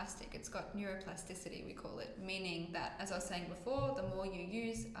plastic. It's got neuroplasticity, we call it, meaning that, as I was saying before, the more you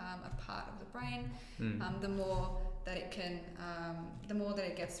use a part of the brain, the more that it can, the more that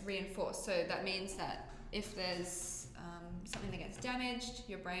it gets reinforced. So that means that if there's something that gets damaged,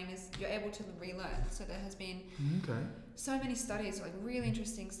 you're able to relearn. So there has been so many studies, like really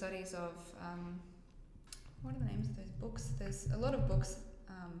interesting studies of, what are the names of those books? There's a lot of books.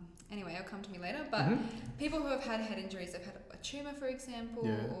 Anyway, it'll come to me later. But people who have had head injuries have had tumor, for example,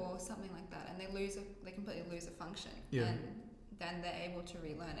 Yeah. or something like that, and they completely lose a function, Yeah. and then they're able to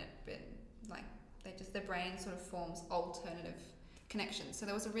relearn it, but like their brain sort of forms alternative connections. So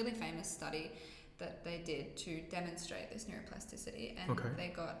there was a really famous study that they did to demonstrate this neuroplasticity, and Okay. they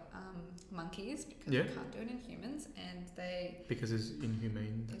got monkeys, because Yeah. you can't do it in humans, and they Because it's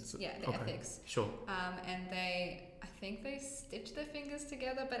inhumane. the okay. ethics, Sure. and I think they stitched their fingers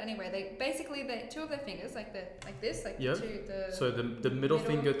together, but anyway, two of their fingers, like this, like Yep. the So the middle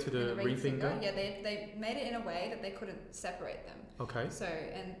finger to the and ring finger. yeah, they made it in a way that they couldn't separate them. Okay. So,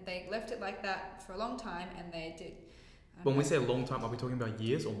 and they left it like that for a long time, and they did. When we say a long time, are we talking about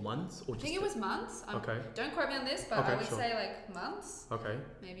years or months or I just? think it was months. Okay. Don't quote me on this, but Okay, I would sure. say like months, Okay.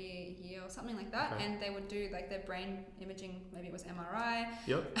 maybe a year or something like that. Okay. And they would do like their brain imaging. Maybe it was MRI.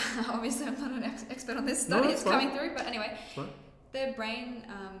 Yep. Obviously, I'm not an expert on this No, study. that's It's fine. coming through, but anyway, That's fine. their brain,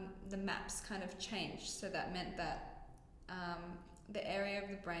 the maps kind of changed. So that meant that the area of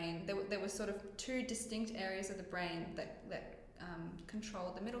the brain, there were sort of two distinct areas of the brain that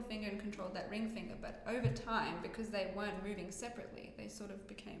controlled the middle finger and controlled that ring finger. But over time, because they weren't moving separately, they sort of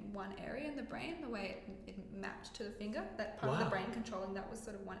became one area in the brain, the way it mapped to the finger. That part of the Wow. brain controlling that was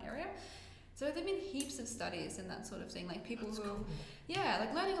sort of one area. So there have been heaps of studies and that sort of thing. Like people That's who, cool. yeah,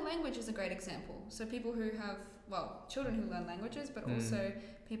 like learning a language is a great example. So people who have, well, children who learn languages, but Mm. also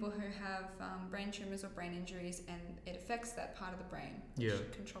people who have brain tumors or brain injuries, and it affects that part of the brain which Yeah.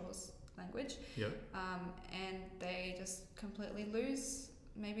 controls language. Yep. And they just completely lose.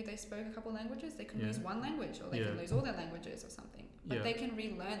 Maybe they spoke a couple languages. They can Yeah. use one language, or they Yeah. can lose all their languages or something. But Yeah. they can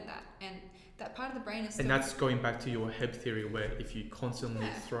relearn that, and that part of the brain is still. And that's going back to your Hebb theory, where if you constantly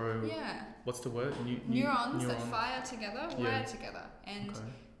Yeah. throw, yeah. what's the word? Neurons that fire together, Yeah. wire together, and Okay.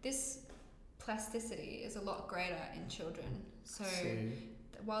 this plasticity is a lot greater in children. So See.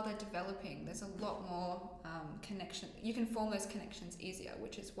 while they're developing, there's a lot more connection. You can form those connections easier,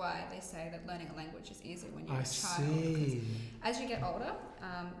 which is why they say that learning a language is easier when you're I a child. Because see. as you get older,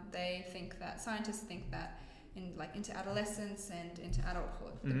 scientists think that into adolescence and into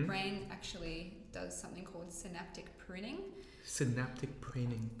adulthood, the Mhm. brain actually does something called synaptic pruning. Synaptic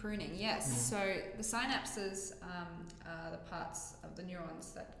pruning. Pruning, yes. Mm. So the synapses are the parts of the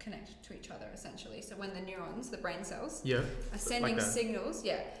neurons that connect to each other, essentially. So when the neurons, the brain cells, Yeah. are sending that. signals,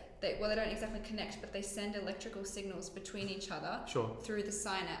 they don't exactly connect, but they send electrical signals between each other Sure. through the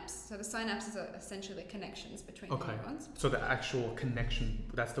synapse. So the synapses are essentially the connections between Okay. the neurons. So the actual connection,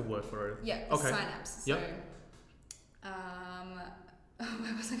 that's the word for it. Yeah, the Okay. synapse. So, Yep.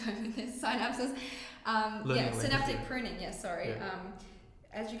 where was I going with this? Synapses. Learning a Synaptic language. pruning. Yeah, sorry. Yeah.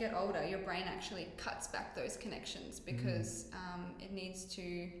 As you get older, your brain actually cuts back those connections because it needs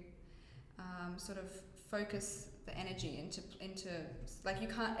to sort of focus the energy into like you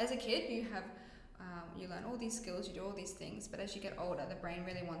can't. As a kid, you have you learn all these skills, you do all these things, but as you get older, the brain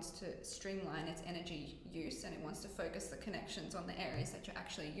really wants to streamline its energy use, and it wants to focus the connections on the areas that you're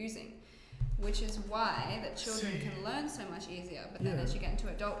actually using. Which is why that children can learn so much easier, but then Yeah. as you get into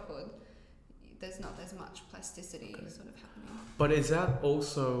adulthood, there's not as much plasticity sort of happening. But is that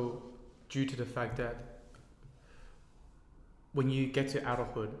also due to the fact that when you get to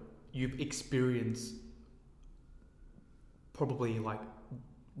adulthood, you've experienced probably like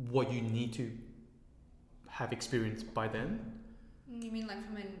what you need to have experienced by then? You mean like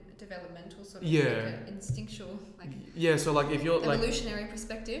from a developmental sort of Yeah. like an instinctual, like Yeah, so like if you're like evolutionary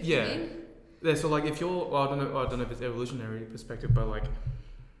perspective? Yeah. You mean? yeah, so like if you're well, I don't know if it's evolutionary perspective, but like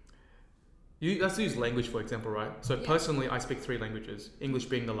let's use language for example, right? So Yeah. personally, I speak 3 languages, English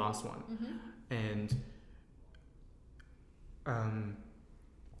being the last one, and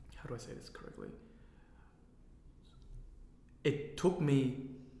how do I say this correctly? It took me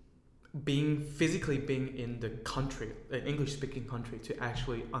physically being in the country, an English-speaking country, to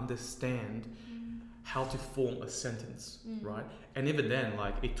actually understand how to form a sentence, right? And even then,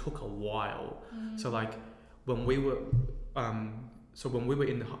 like it took a while. So like when we were,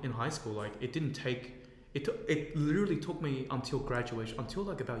 in high school, like it didn't take. It literally took me until graduation, until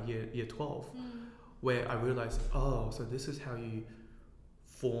like about year 12, where I realized, oh, so this is how you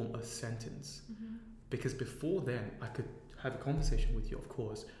form a sentence. Because before then, I could have a conversation with you, of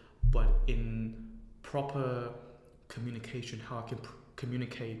course, but in proper communication, how I can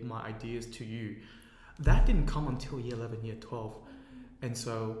communicate my ideas to you, that didn't come until year 11, year 12. And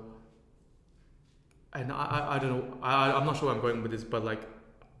so, and I don't know, I'm not sure where I'm going with this, but like,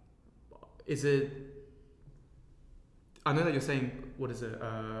 is it, I know that you're saying, what is it,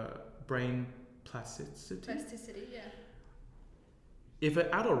 brain plasticity? Plasticity, yeah. If an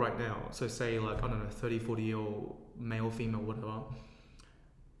adult right now, so say like, I don't know, 30, 40-year-old male, female, whatever,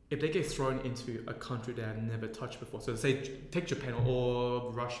 if they get thrown into a country they have never touched before, so say take Japan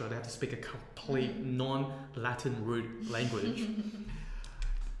or Russia, they have to speak a complete non-Latin root language.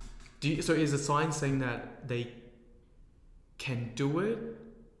 So is the sign saying that they can do it,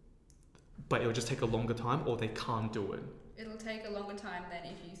 but it'll just take a longer time, or they can't do it? It'll take a longer time than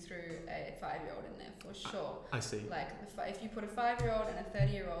if you threw a 5-year-old in there, for sure. I see. Like if you put a 5-year-old and a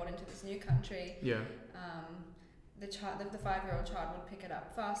 30-year-old into this new country, Yeah. the 5-year-old child would pick it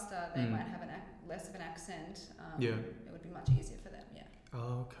up faster. They might have less of an accent. Yeah. It would be much easier for them. Yeah.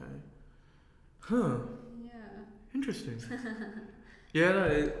 Oh, okay. Huh. Yeah. Interesting.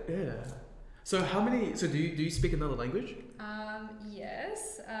 Yeah. So how many? So do you speak another language?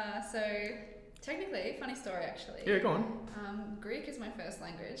 Yes. So technically, funny story actually. Yeah, go on. Greek is my first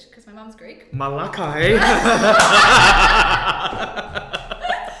language because my mum's Greek. Malaka, hey?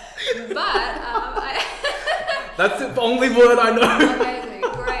 But That's the only word I know. amazing,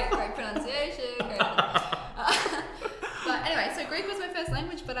 great pronunciation. Great. But anyway, so Greek was my first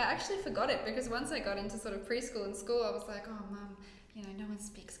language, but I actually forgot it because once I got into sort of preschool and school, I was like, oh, Mum, no one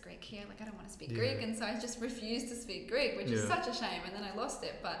speaks Greek here. Like, I don't want to speak Greek, and so I just refused to speak Greek, which is such a shame. And then I lost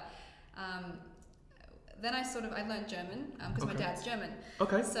it, but then I learned German because my dad's German.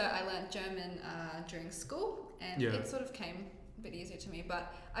 Okay. So I learned German during school, and it sort of came a bit easier to me.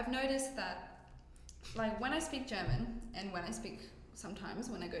 But I've noticed that, like, when I speak German and when I speak sometimes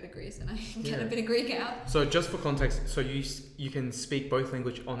when I go to Greece and I get a bit of Greek out. So just for context, so you can speak both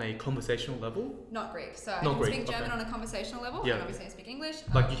language on a conversational level? Not Greek. So I can speak German on a conversational level, and obviously I speak English.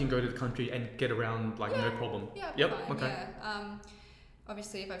 Like you can go to the country and get around like no problem. Yeah. Yep. Fine, Okay. Yeah.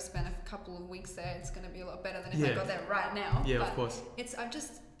 Obviously, if I've spent a couple of weeks there, it's going to be a lot better than if I got there right now. Yeah, but of course.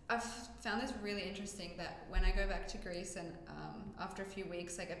 I've found this really interesting that when I go back to Greece and after a few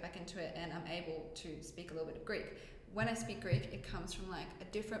weeks I get back into it and I'm able to speak a little bit of Greek. When I speak Greek, it comes from like a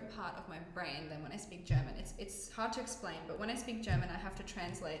different part of my brain than when I speak German. It's hard to explain, but when I speak German, I have to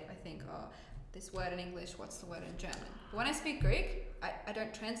translate. I think, this word in English, what's the word in German? But when I speak Greek, I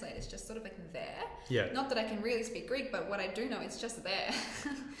don't translate. It's just sort of like there. Yeah. Not that I can really speak Greek, but what I do know, it's just there.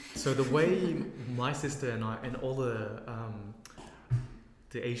 So the way my sister and I and all the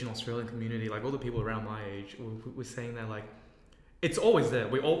Asian Australian community, like all the people around my age, we're saying that like it's always there.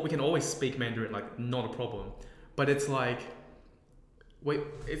 We can always speak Mandarin, like not a problem. But it's like,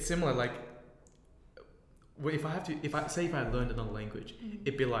 it's similar. Like, if I learned another language,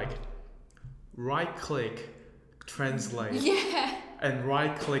 it'd be like, right click, translate, and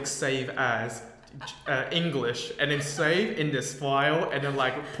right click save as English, and then save in this file, and then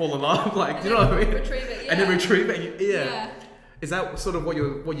like pull it up, like you know what I mean? Retrieve it, and then retrieve it. Yeah. Is that sort of what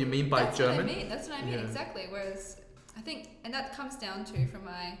you mean by German? That's what I mean, exactly. Whereas I think, and that comes down to, from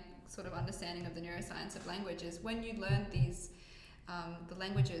my sort of understanding of the neuroscience of languages, when you learn these the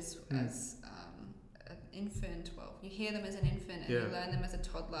languages as an infant, well, you hear them as an infant and you learn them as a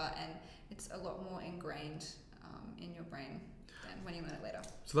toddler, and it's a lot more ingrained in your brain than when you learn it later.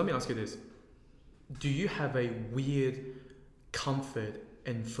 So let me ask you this. Do you have a weird comfort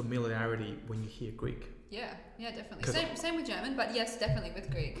and familiarity when you hear Greek? Yeah, definitely. Same with German, but yes, definitely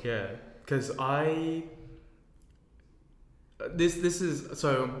with Greek. Yeah, because this is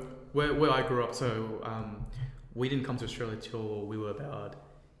so where I grew up. So we didn't come to Australia till we were about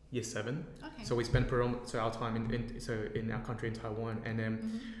year 7. Okay. So we spent our time in our country in Taiwan, and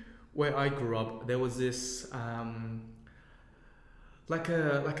then where I grew up, there was this like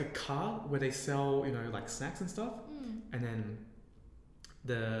a cart where they sell like snacks and stuff, and then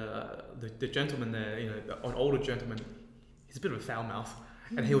the gentleman there, an older gentleman, he's a bit of a foul mouth,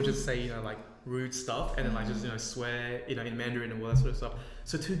 and he would just say like rude stuff, and then like just swear in Mandarin and all that sort of stuff.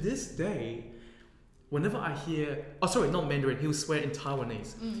 So to this day, whenever I hear, not Mandarin, he would swear in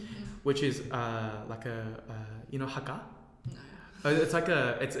Taiwanese, which is like Hakka. No. It's like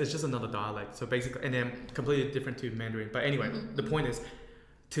it's just another dialect. So basically, and then completely different to Mandarin. But anyway, the point is,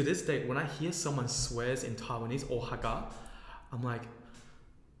 to this day, when I hear someone swears in Taiwanese or Hakka, I'm like,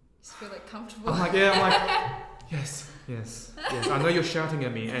 just feel like comfortable. I'm like, yes. I know you're shouting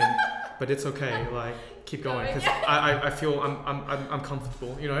at me, but it's okay. Like, keep going, because I feel I'm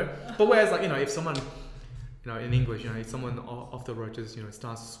comfortable, But whereas like if someone, in English, if someone off the road just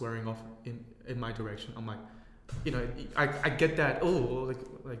starts swearing off in my direction, I'm like, I get that. Oh,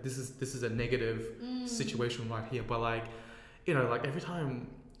 like this is a negative situation right here. But like, like every time,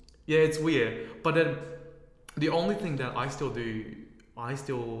 it's weird. But then the only thing that I still do, I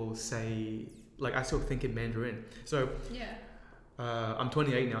still say, like, I still think in Mandarin. So I'm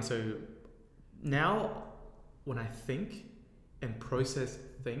 28 now. So now when I think and process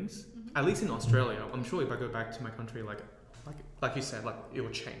things, at least in Australia, I'm sure if I go back to my country, like like you said, like it will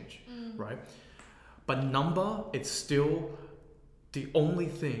change, right? But number, it's still the only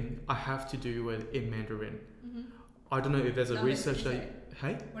thing I have to do with in Mandarin. I don't know if there's a Numbers, research did you that. say?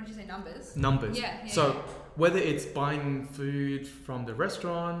 Hey? What did you say? Numbers. Numbers. Yeah. So whether it's buying food from the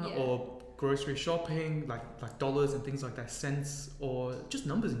restaurant Yeah. or grocery shopping, like dollars and things like that, cents, or just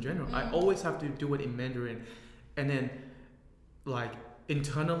numbers in general, I always have to do it in Mandarin, and then like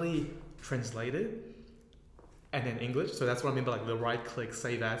internally translate it, and then English. So that's what I mean by like the right click,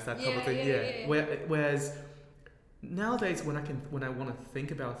 save as, that type of thing. Yeah. Whereas nowadays when I want to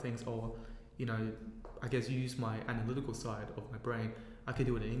think about things, or I guess use my analytical side of my brain, I can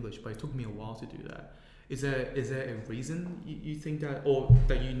do it in English, but it took me a while to do that. Is there a reason you think that, or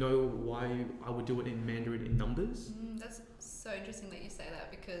that why I would do it in Mandarin in numbers? That's so interesting that you say that,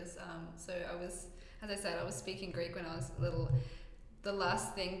 because so I was, as I said, I was speaking Greek when I was little. The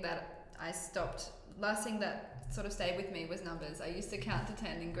last thing that sort of stayed with me was numbers. I used to count to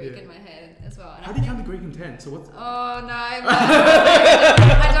 10 in Greek in my head as well. And How do you count the Greek in 10? So what's... Oh no, I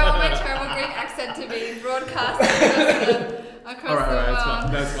don't want my terrible Greek accent to be broadcast across the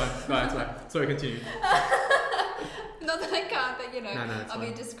world. That's fine. Sorry, continue. Not that I can't, but No, I'll be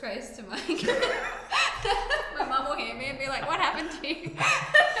a disgrace to my my mum will hear me and be like, "What happened to you?"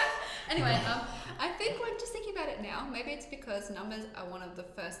 Anyway, I think when just thinking about it now, maybe it's because numbers are one of the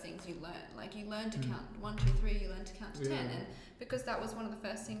first things you learn. Like you learn to count 1, 2, 3. You learn to count to 10, and because that was one of the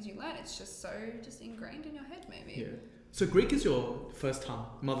first things you learn, it's just so ingrained in your head, maybe. Yeah. So Greek is your first tongue,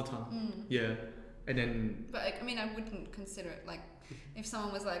 mother tongue. Yeah. And then... But I mean, I wouldn't consider it like, if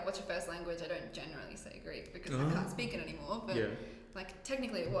someone was like, what's your first language? I don't generally say Greek because I can't speak it anymore. But like,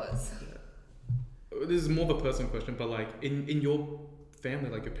 technically it was. Yeah. This is more of a personal question, but like in your family,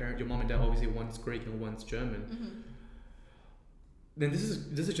 like your mom and dad, obviously one's Greek and one's German. Then this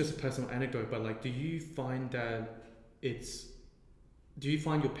is just a personal anecdote, but like, do you find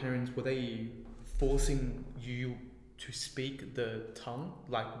your parents, were they forcing you to speak the tongue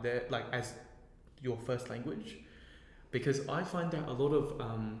like as your first language? Because I find that a lot of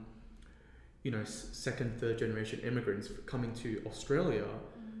second, third generation immigrants coming to Australia,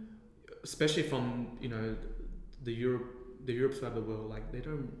 especially from the Europe side of the world, like they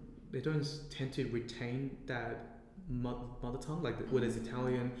don't tend to retain that mother tongue, like whether it's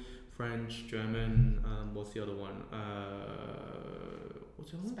Italian, French, German, what's the other one?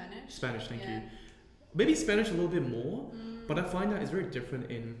 What's the other one? Spanish, thank you. Maybe Spanish a little bit more, but I find that it's very different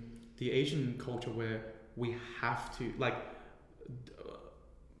in the Asian culture where we have to, like,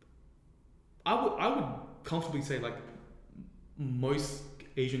 I would comfortably say like most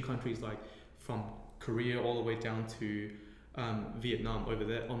Asian countries, like from Korea all the way down to Vietnam over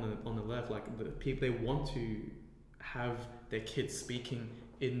there on the left, like the people, they want to have their kids speaking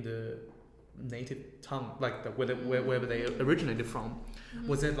in the native tongue, like wherever they originated from.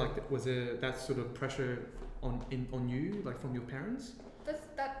 Was there that sort of pressure on you, like from your parents?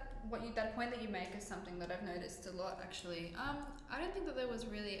 That point that you make is something that I've noticed a lot, actually. I don't think that there was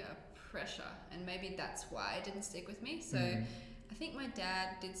really a pressure, and maybe that's why it didn't stick with me. So I think my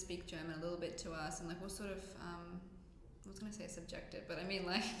dad did speak German a little bit to us, and like we're sort of I was going to say subjected, but I mean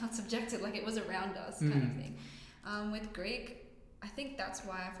like not subjected, like it was around us kind of thing. With Greek, I think that's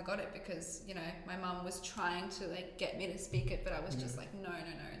why I forgot it, because my mum was trying to like get me to speak it, but I was just like no,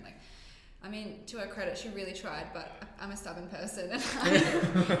 and like, I mean, to her credit, she really tried, but I'm a stubborn person.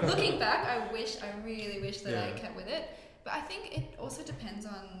 And looking back, I really wish that I kept with it. But I think it also depends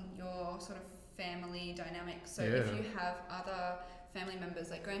on your sort of family dynamic. So if you have other family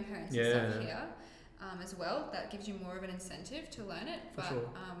members, like grandparents and stuff here as well, that gives you more of an incentive to learn it. For but sure.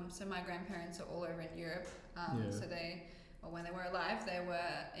 So my grandparents are all over in Europe. So when they were alive, they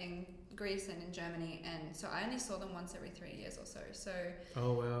were in Greece and in Germany, and so I only saw them once every 3 years or so. So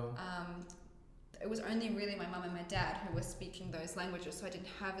it was only really my mum and my dad who were speaking those languages, so I didn't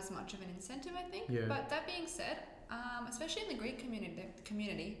have as much of an incentive, I think. But that being said, especially in the Greek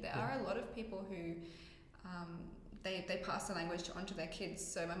community, there are a lot of people who they pass the language onto their kids.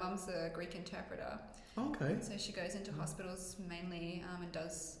 So my mum's a Greek interpreter. Okay. So she goes into hospitals mainly and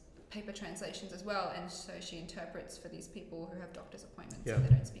does paper translations as well, and so she interprets for these people who have doctor's appointments so they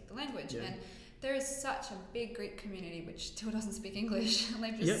don't speak the language. And there is such a big Greek community which still doesn't speak English, and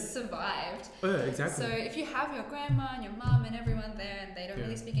they've just survived. Oh, yeah, exactly. So if you have your grandma and your mum and everyone there and they don't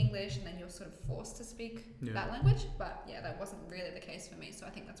really speak English, and then you're sort of forced to speak that language. But that wasn't really the case for me, so I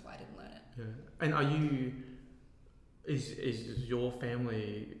think that's why I didn't learn it. And is your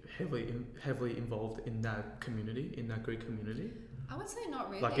family heavily involved in that community, in that Greek community? I would say not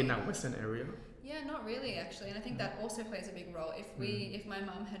really. Like in that Western area? Yeah, not really actually, and I think that also plays a big role. If my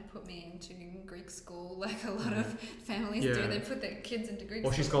mum had put me into Greek school, like a lot of families do, they put their kids into Greek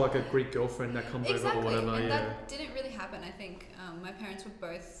school. Or she's got like a Greek girlfriend that comes over or whatever. And that didn't really happen. I think my parents were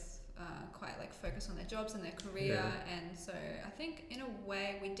both quite like focused on their jobs and their career, and so I think in a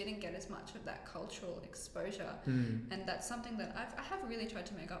way we didn't get as much of that cultural exposure, and that's something that I have really tried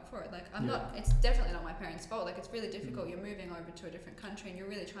to make up for it. Like I'm not, it's definitely not my parents' fault. Like it's really difficult. You're moving over to a different country and you're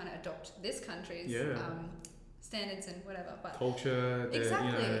really trying to adopt this country's standards and whatever, but culture,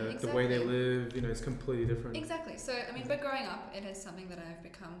 the way they live, it's completely different. Exactly. So I mean, but growing up, it is something that I've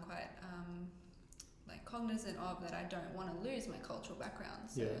become quite like cognizant of, that I don't want to lose my cultural background.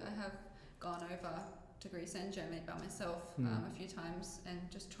 So I have gone over to Greece and Germany by myself a few times, and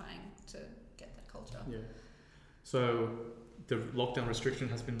just trying to get that culture. Yeah. So the lockdown restriction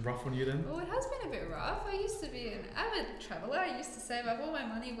has been rough on you then? Oh, it has been a bit rough. I used to be an avid traveller. I used to save up all my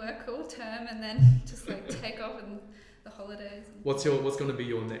money, work all term, and then just like take off in the holidays. What's going to be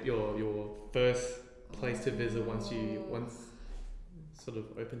your first place to visit once sort of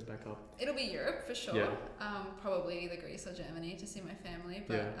opens back up? It'll be Europe for sure. Probably either Greece or Germany to see my family.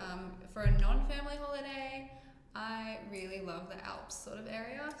 But for a non-family holiday, I really love the Alps sort of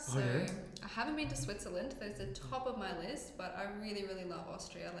area. So I haven't been to Switzerland. That's the top of my list, but I really, really love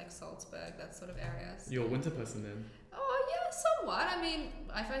Austria, like Salzburg, that sort of area. You're a winter person then? Oh yeah, somewhat. I mean,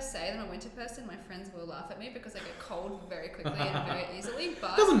 if I say that I'm a winter person, my friends will laugh at me because I get cold very quickly and very easily.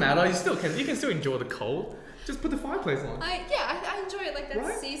 But doesn't matter. You can still enjoy the cold. Just put the fireplace on. I enjoy it, like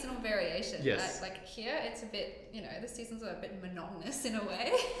that seasonal variation. Yes. Like here, it's a bit, the seasons are a bit monotonous in a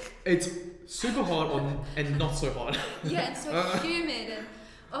way. It's super hot and not so hot. Yeah, and so humid. And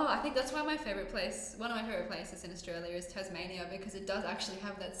I think that's why one of my favorite places in Australia is Tasmania, because it does actually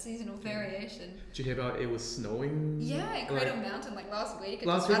have that seasonal variation. Did you hear about it was snowing? Yeah, in Cradle Mountain, like last week.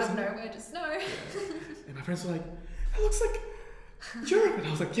 Out of nowhere, just snow. Yeah. And my friends were like, it looks like Europe. And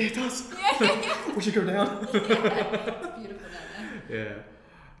I was like, yeah, it does. Yeah. We should go down. It's beautiful down there.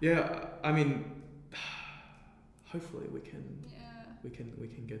 Yeah. I mean, hopefully we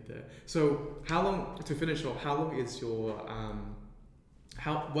can get there. So how long, to finish off, how long is your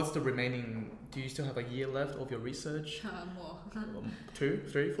what's the remaining, do you still have a year left of your research? More. 2,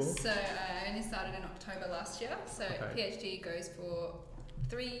 3, 4? So I only started in October last year. So PhD goes for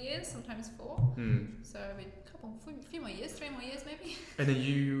 3 years, sometimes 4. So I mean, a few more years, 3 more years maybe. And then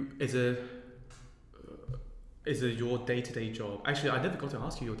is it your day-to-day job? Actually, I never got to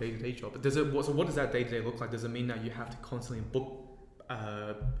ask you your day-to-day job. So what does that day-to-day look like? Does it mean that you have to constantly book,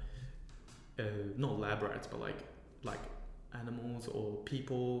 not lab rats, but like animals or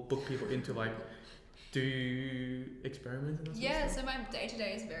book people into like do experiments and that sort of stuff? So my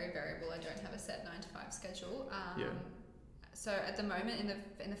day-to-day is very variable. I don't have a set 9 to 5 schedule. So at the moment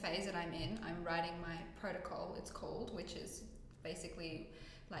in the phase that I'm in, I'm writing my protocol, it's called, which is basically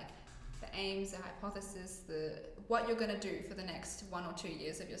like the aims, the hypothesis, what you're going to do for the next 1 or 2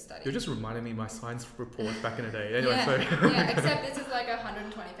 years of your study. You're just reminding me of my science reports back in the day. Anyway, except this is like a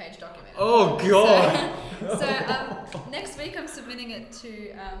 120-page document. Oh God! So next week I'm submitting it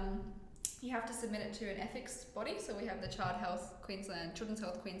to. You have to submit it to an ethics body. So we have the Children's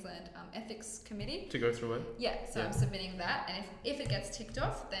Health Queensland Ethics Committee. To go through it? Yeah, so I'm submitting that. And if it gets ticked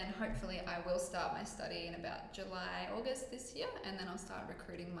off, then hopefully I will start my study in about July, August this year. And then I'll start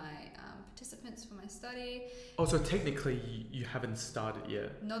recruiting my participants for my study. Oh, so technically you haven't started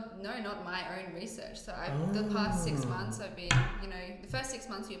yet? Not my own research. So the past 6 months I've been, the first 6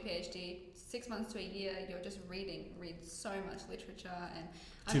 months of your PhD, 6 months to a year, you're just read so much literature and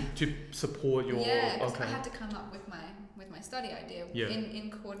to support your I had to come up with my study idea in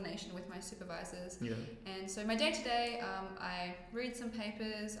coordination with my supervisors. And so my day to day, I read some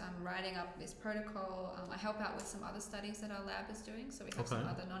papers, I'm writing up this protocol. I help out with some other studies that our lab is doing. So we have some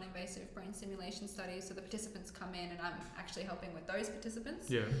other non-invasive brain stimulation studies. So the participants come in and I'm actually helping with those participants.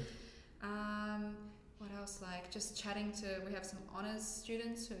 What else? Like just chatting we have some honours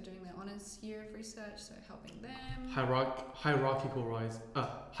students who are doing their honours year of research, so helping them. Hierarchy-wise,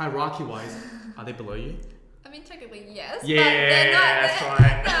 are they below you? I mean, technically yes. Yeah, but they're not, that's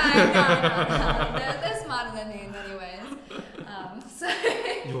right. No. They're smarter than me in many ways. So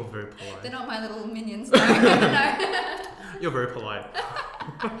you're very polite. They're not my little minions. No. You're very polite.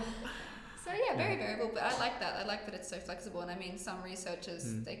 So yeah, very variable, but I like that. I like that it's so flexible. And I mean, some researchers,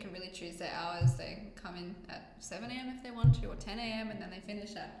 they can really choose their hours. They come in at 7 a.m. if they want to, or 10 a.m. and then they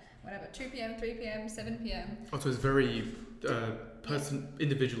finish at whatever, 2 p.m., 3 p.m., 7 p.m. Oh, so it's very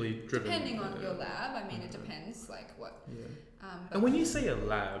individually driven. Depending on your lab. I mean, it depends, like what. And when you say a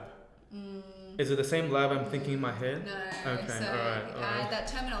lab, Is it the same lab I'm thinking in my head? No. Okay, So alright. that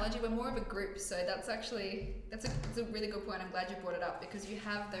terminology, we're more of a group. So that's a really good point. I'm glad you brought it up because you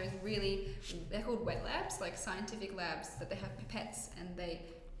have those they're called wet labs, like scientific labs that they have pipettes and they,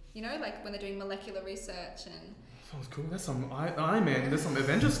 you know, like when they're doing molecular research and. Sounds cool. That's some Iron Man. That's some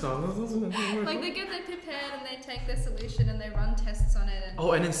Avenger stuff. Like they get their pipette and they take their solution and they run tests on it.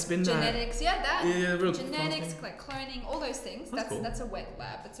 And then spin genetics, that. Real genetics, like cloning, all those things. That's cool. That's a wet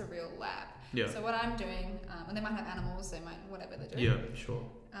lab. It's a real lab. Yeah. So what I'm doing, and they might have animals, they might whatever they're doing. Yeah, sure.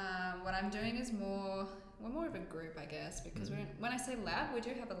 What I'm doing is we're more of a group, I guess, because when I say lab, we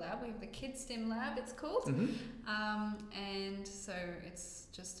do have a lab. We have the Kids STEM lab, it's called. And so it's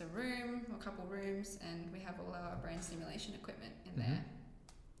just a room, a couple rooms, and we have all our brain stimulation equipment in there.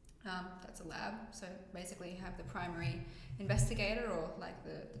 That's a lab. So basically you have the primary investigator or like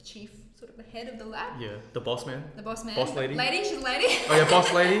the chief, sort of the head of the lab. Yeah, the boss man. The boss man. Boss lady. She's a lady. Oh yeah,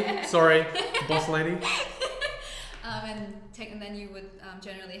 boss lady. Sorry, boss lady. And then you would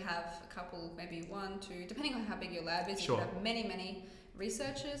generally have a couple, maybe 1, 2, depending on how big your lab is. Sure. You could have many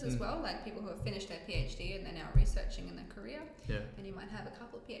researchers as well, like people who have finished their PhD and they're now researching in their career. Yeah. And you might have a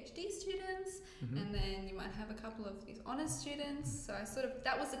couple of PhD students, and then you might have a couple of these honours students. So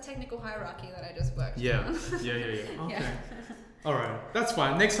that was the technical hierarchy that I just worked on. Yeah. Okay. Yeah. All right, that's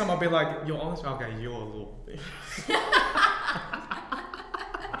fine. Next time I'll be like, you're honest. Okay, you're a little bit.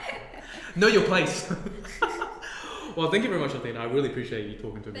 Know your place. Well, thank you very much, Athena. I really appreciate you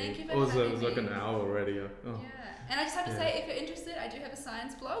talking to Thank me. you for having It was like me. an hour already. Yeah. Oh. Yeah. And I just have to say, if you're interested, I do have a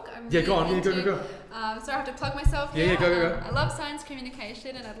science blog. Go on. Go. So I have to plug myself here. Yeah, go. I love science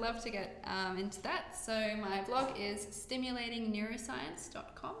communication and I'd love to get into that. So my blog is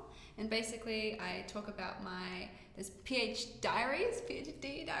stimulatingneuroscience.com. And basically I talk about there's PhD diaries.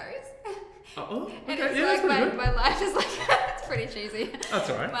 Okay. And it's Yeah, like my life is like, it's pretty cheesy. That's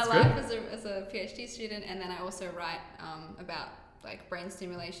all right. My life as a PhD student, and then I also write about like brain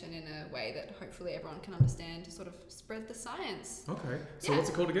stimulation in a way that hopefully everyone can understand to sort of spread the science. Okay. So what's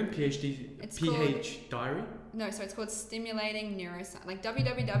it called again? Diary? No, so it's called Stimulating Neuroscience, like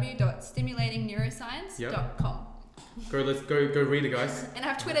www.stimulatingneuroscience.com. Let's go read it, guys. And I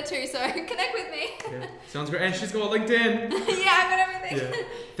have Twitter too, so connect with me. Yeah. Sounds great. And she's got LinkedIn. Yeah, I've got everything. Yeah.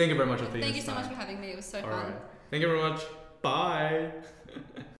 Thank you very much, Athena. Thank you so much for having me. It was so fun. Right. Thank you very much. Bye.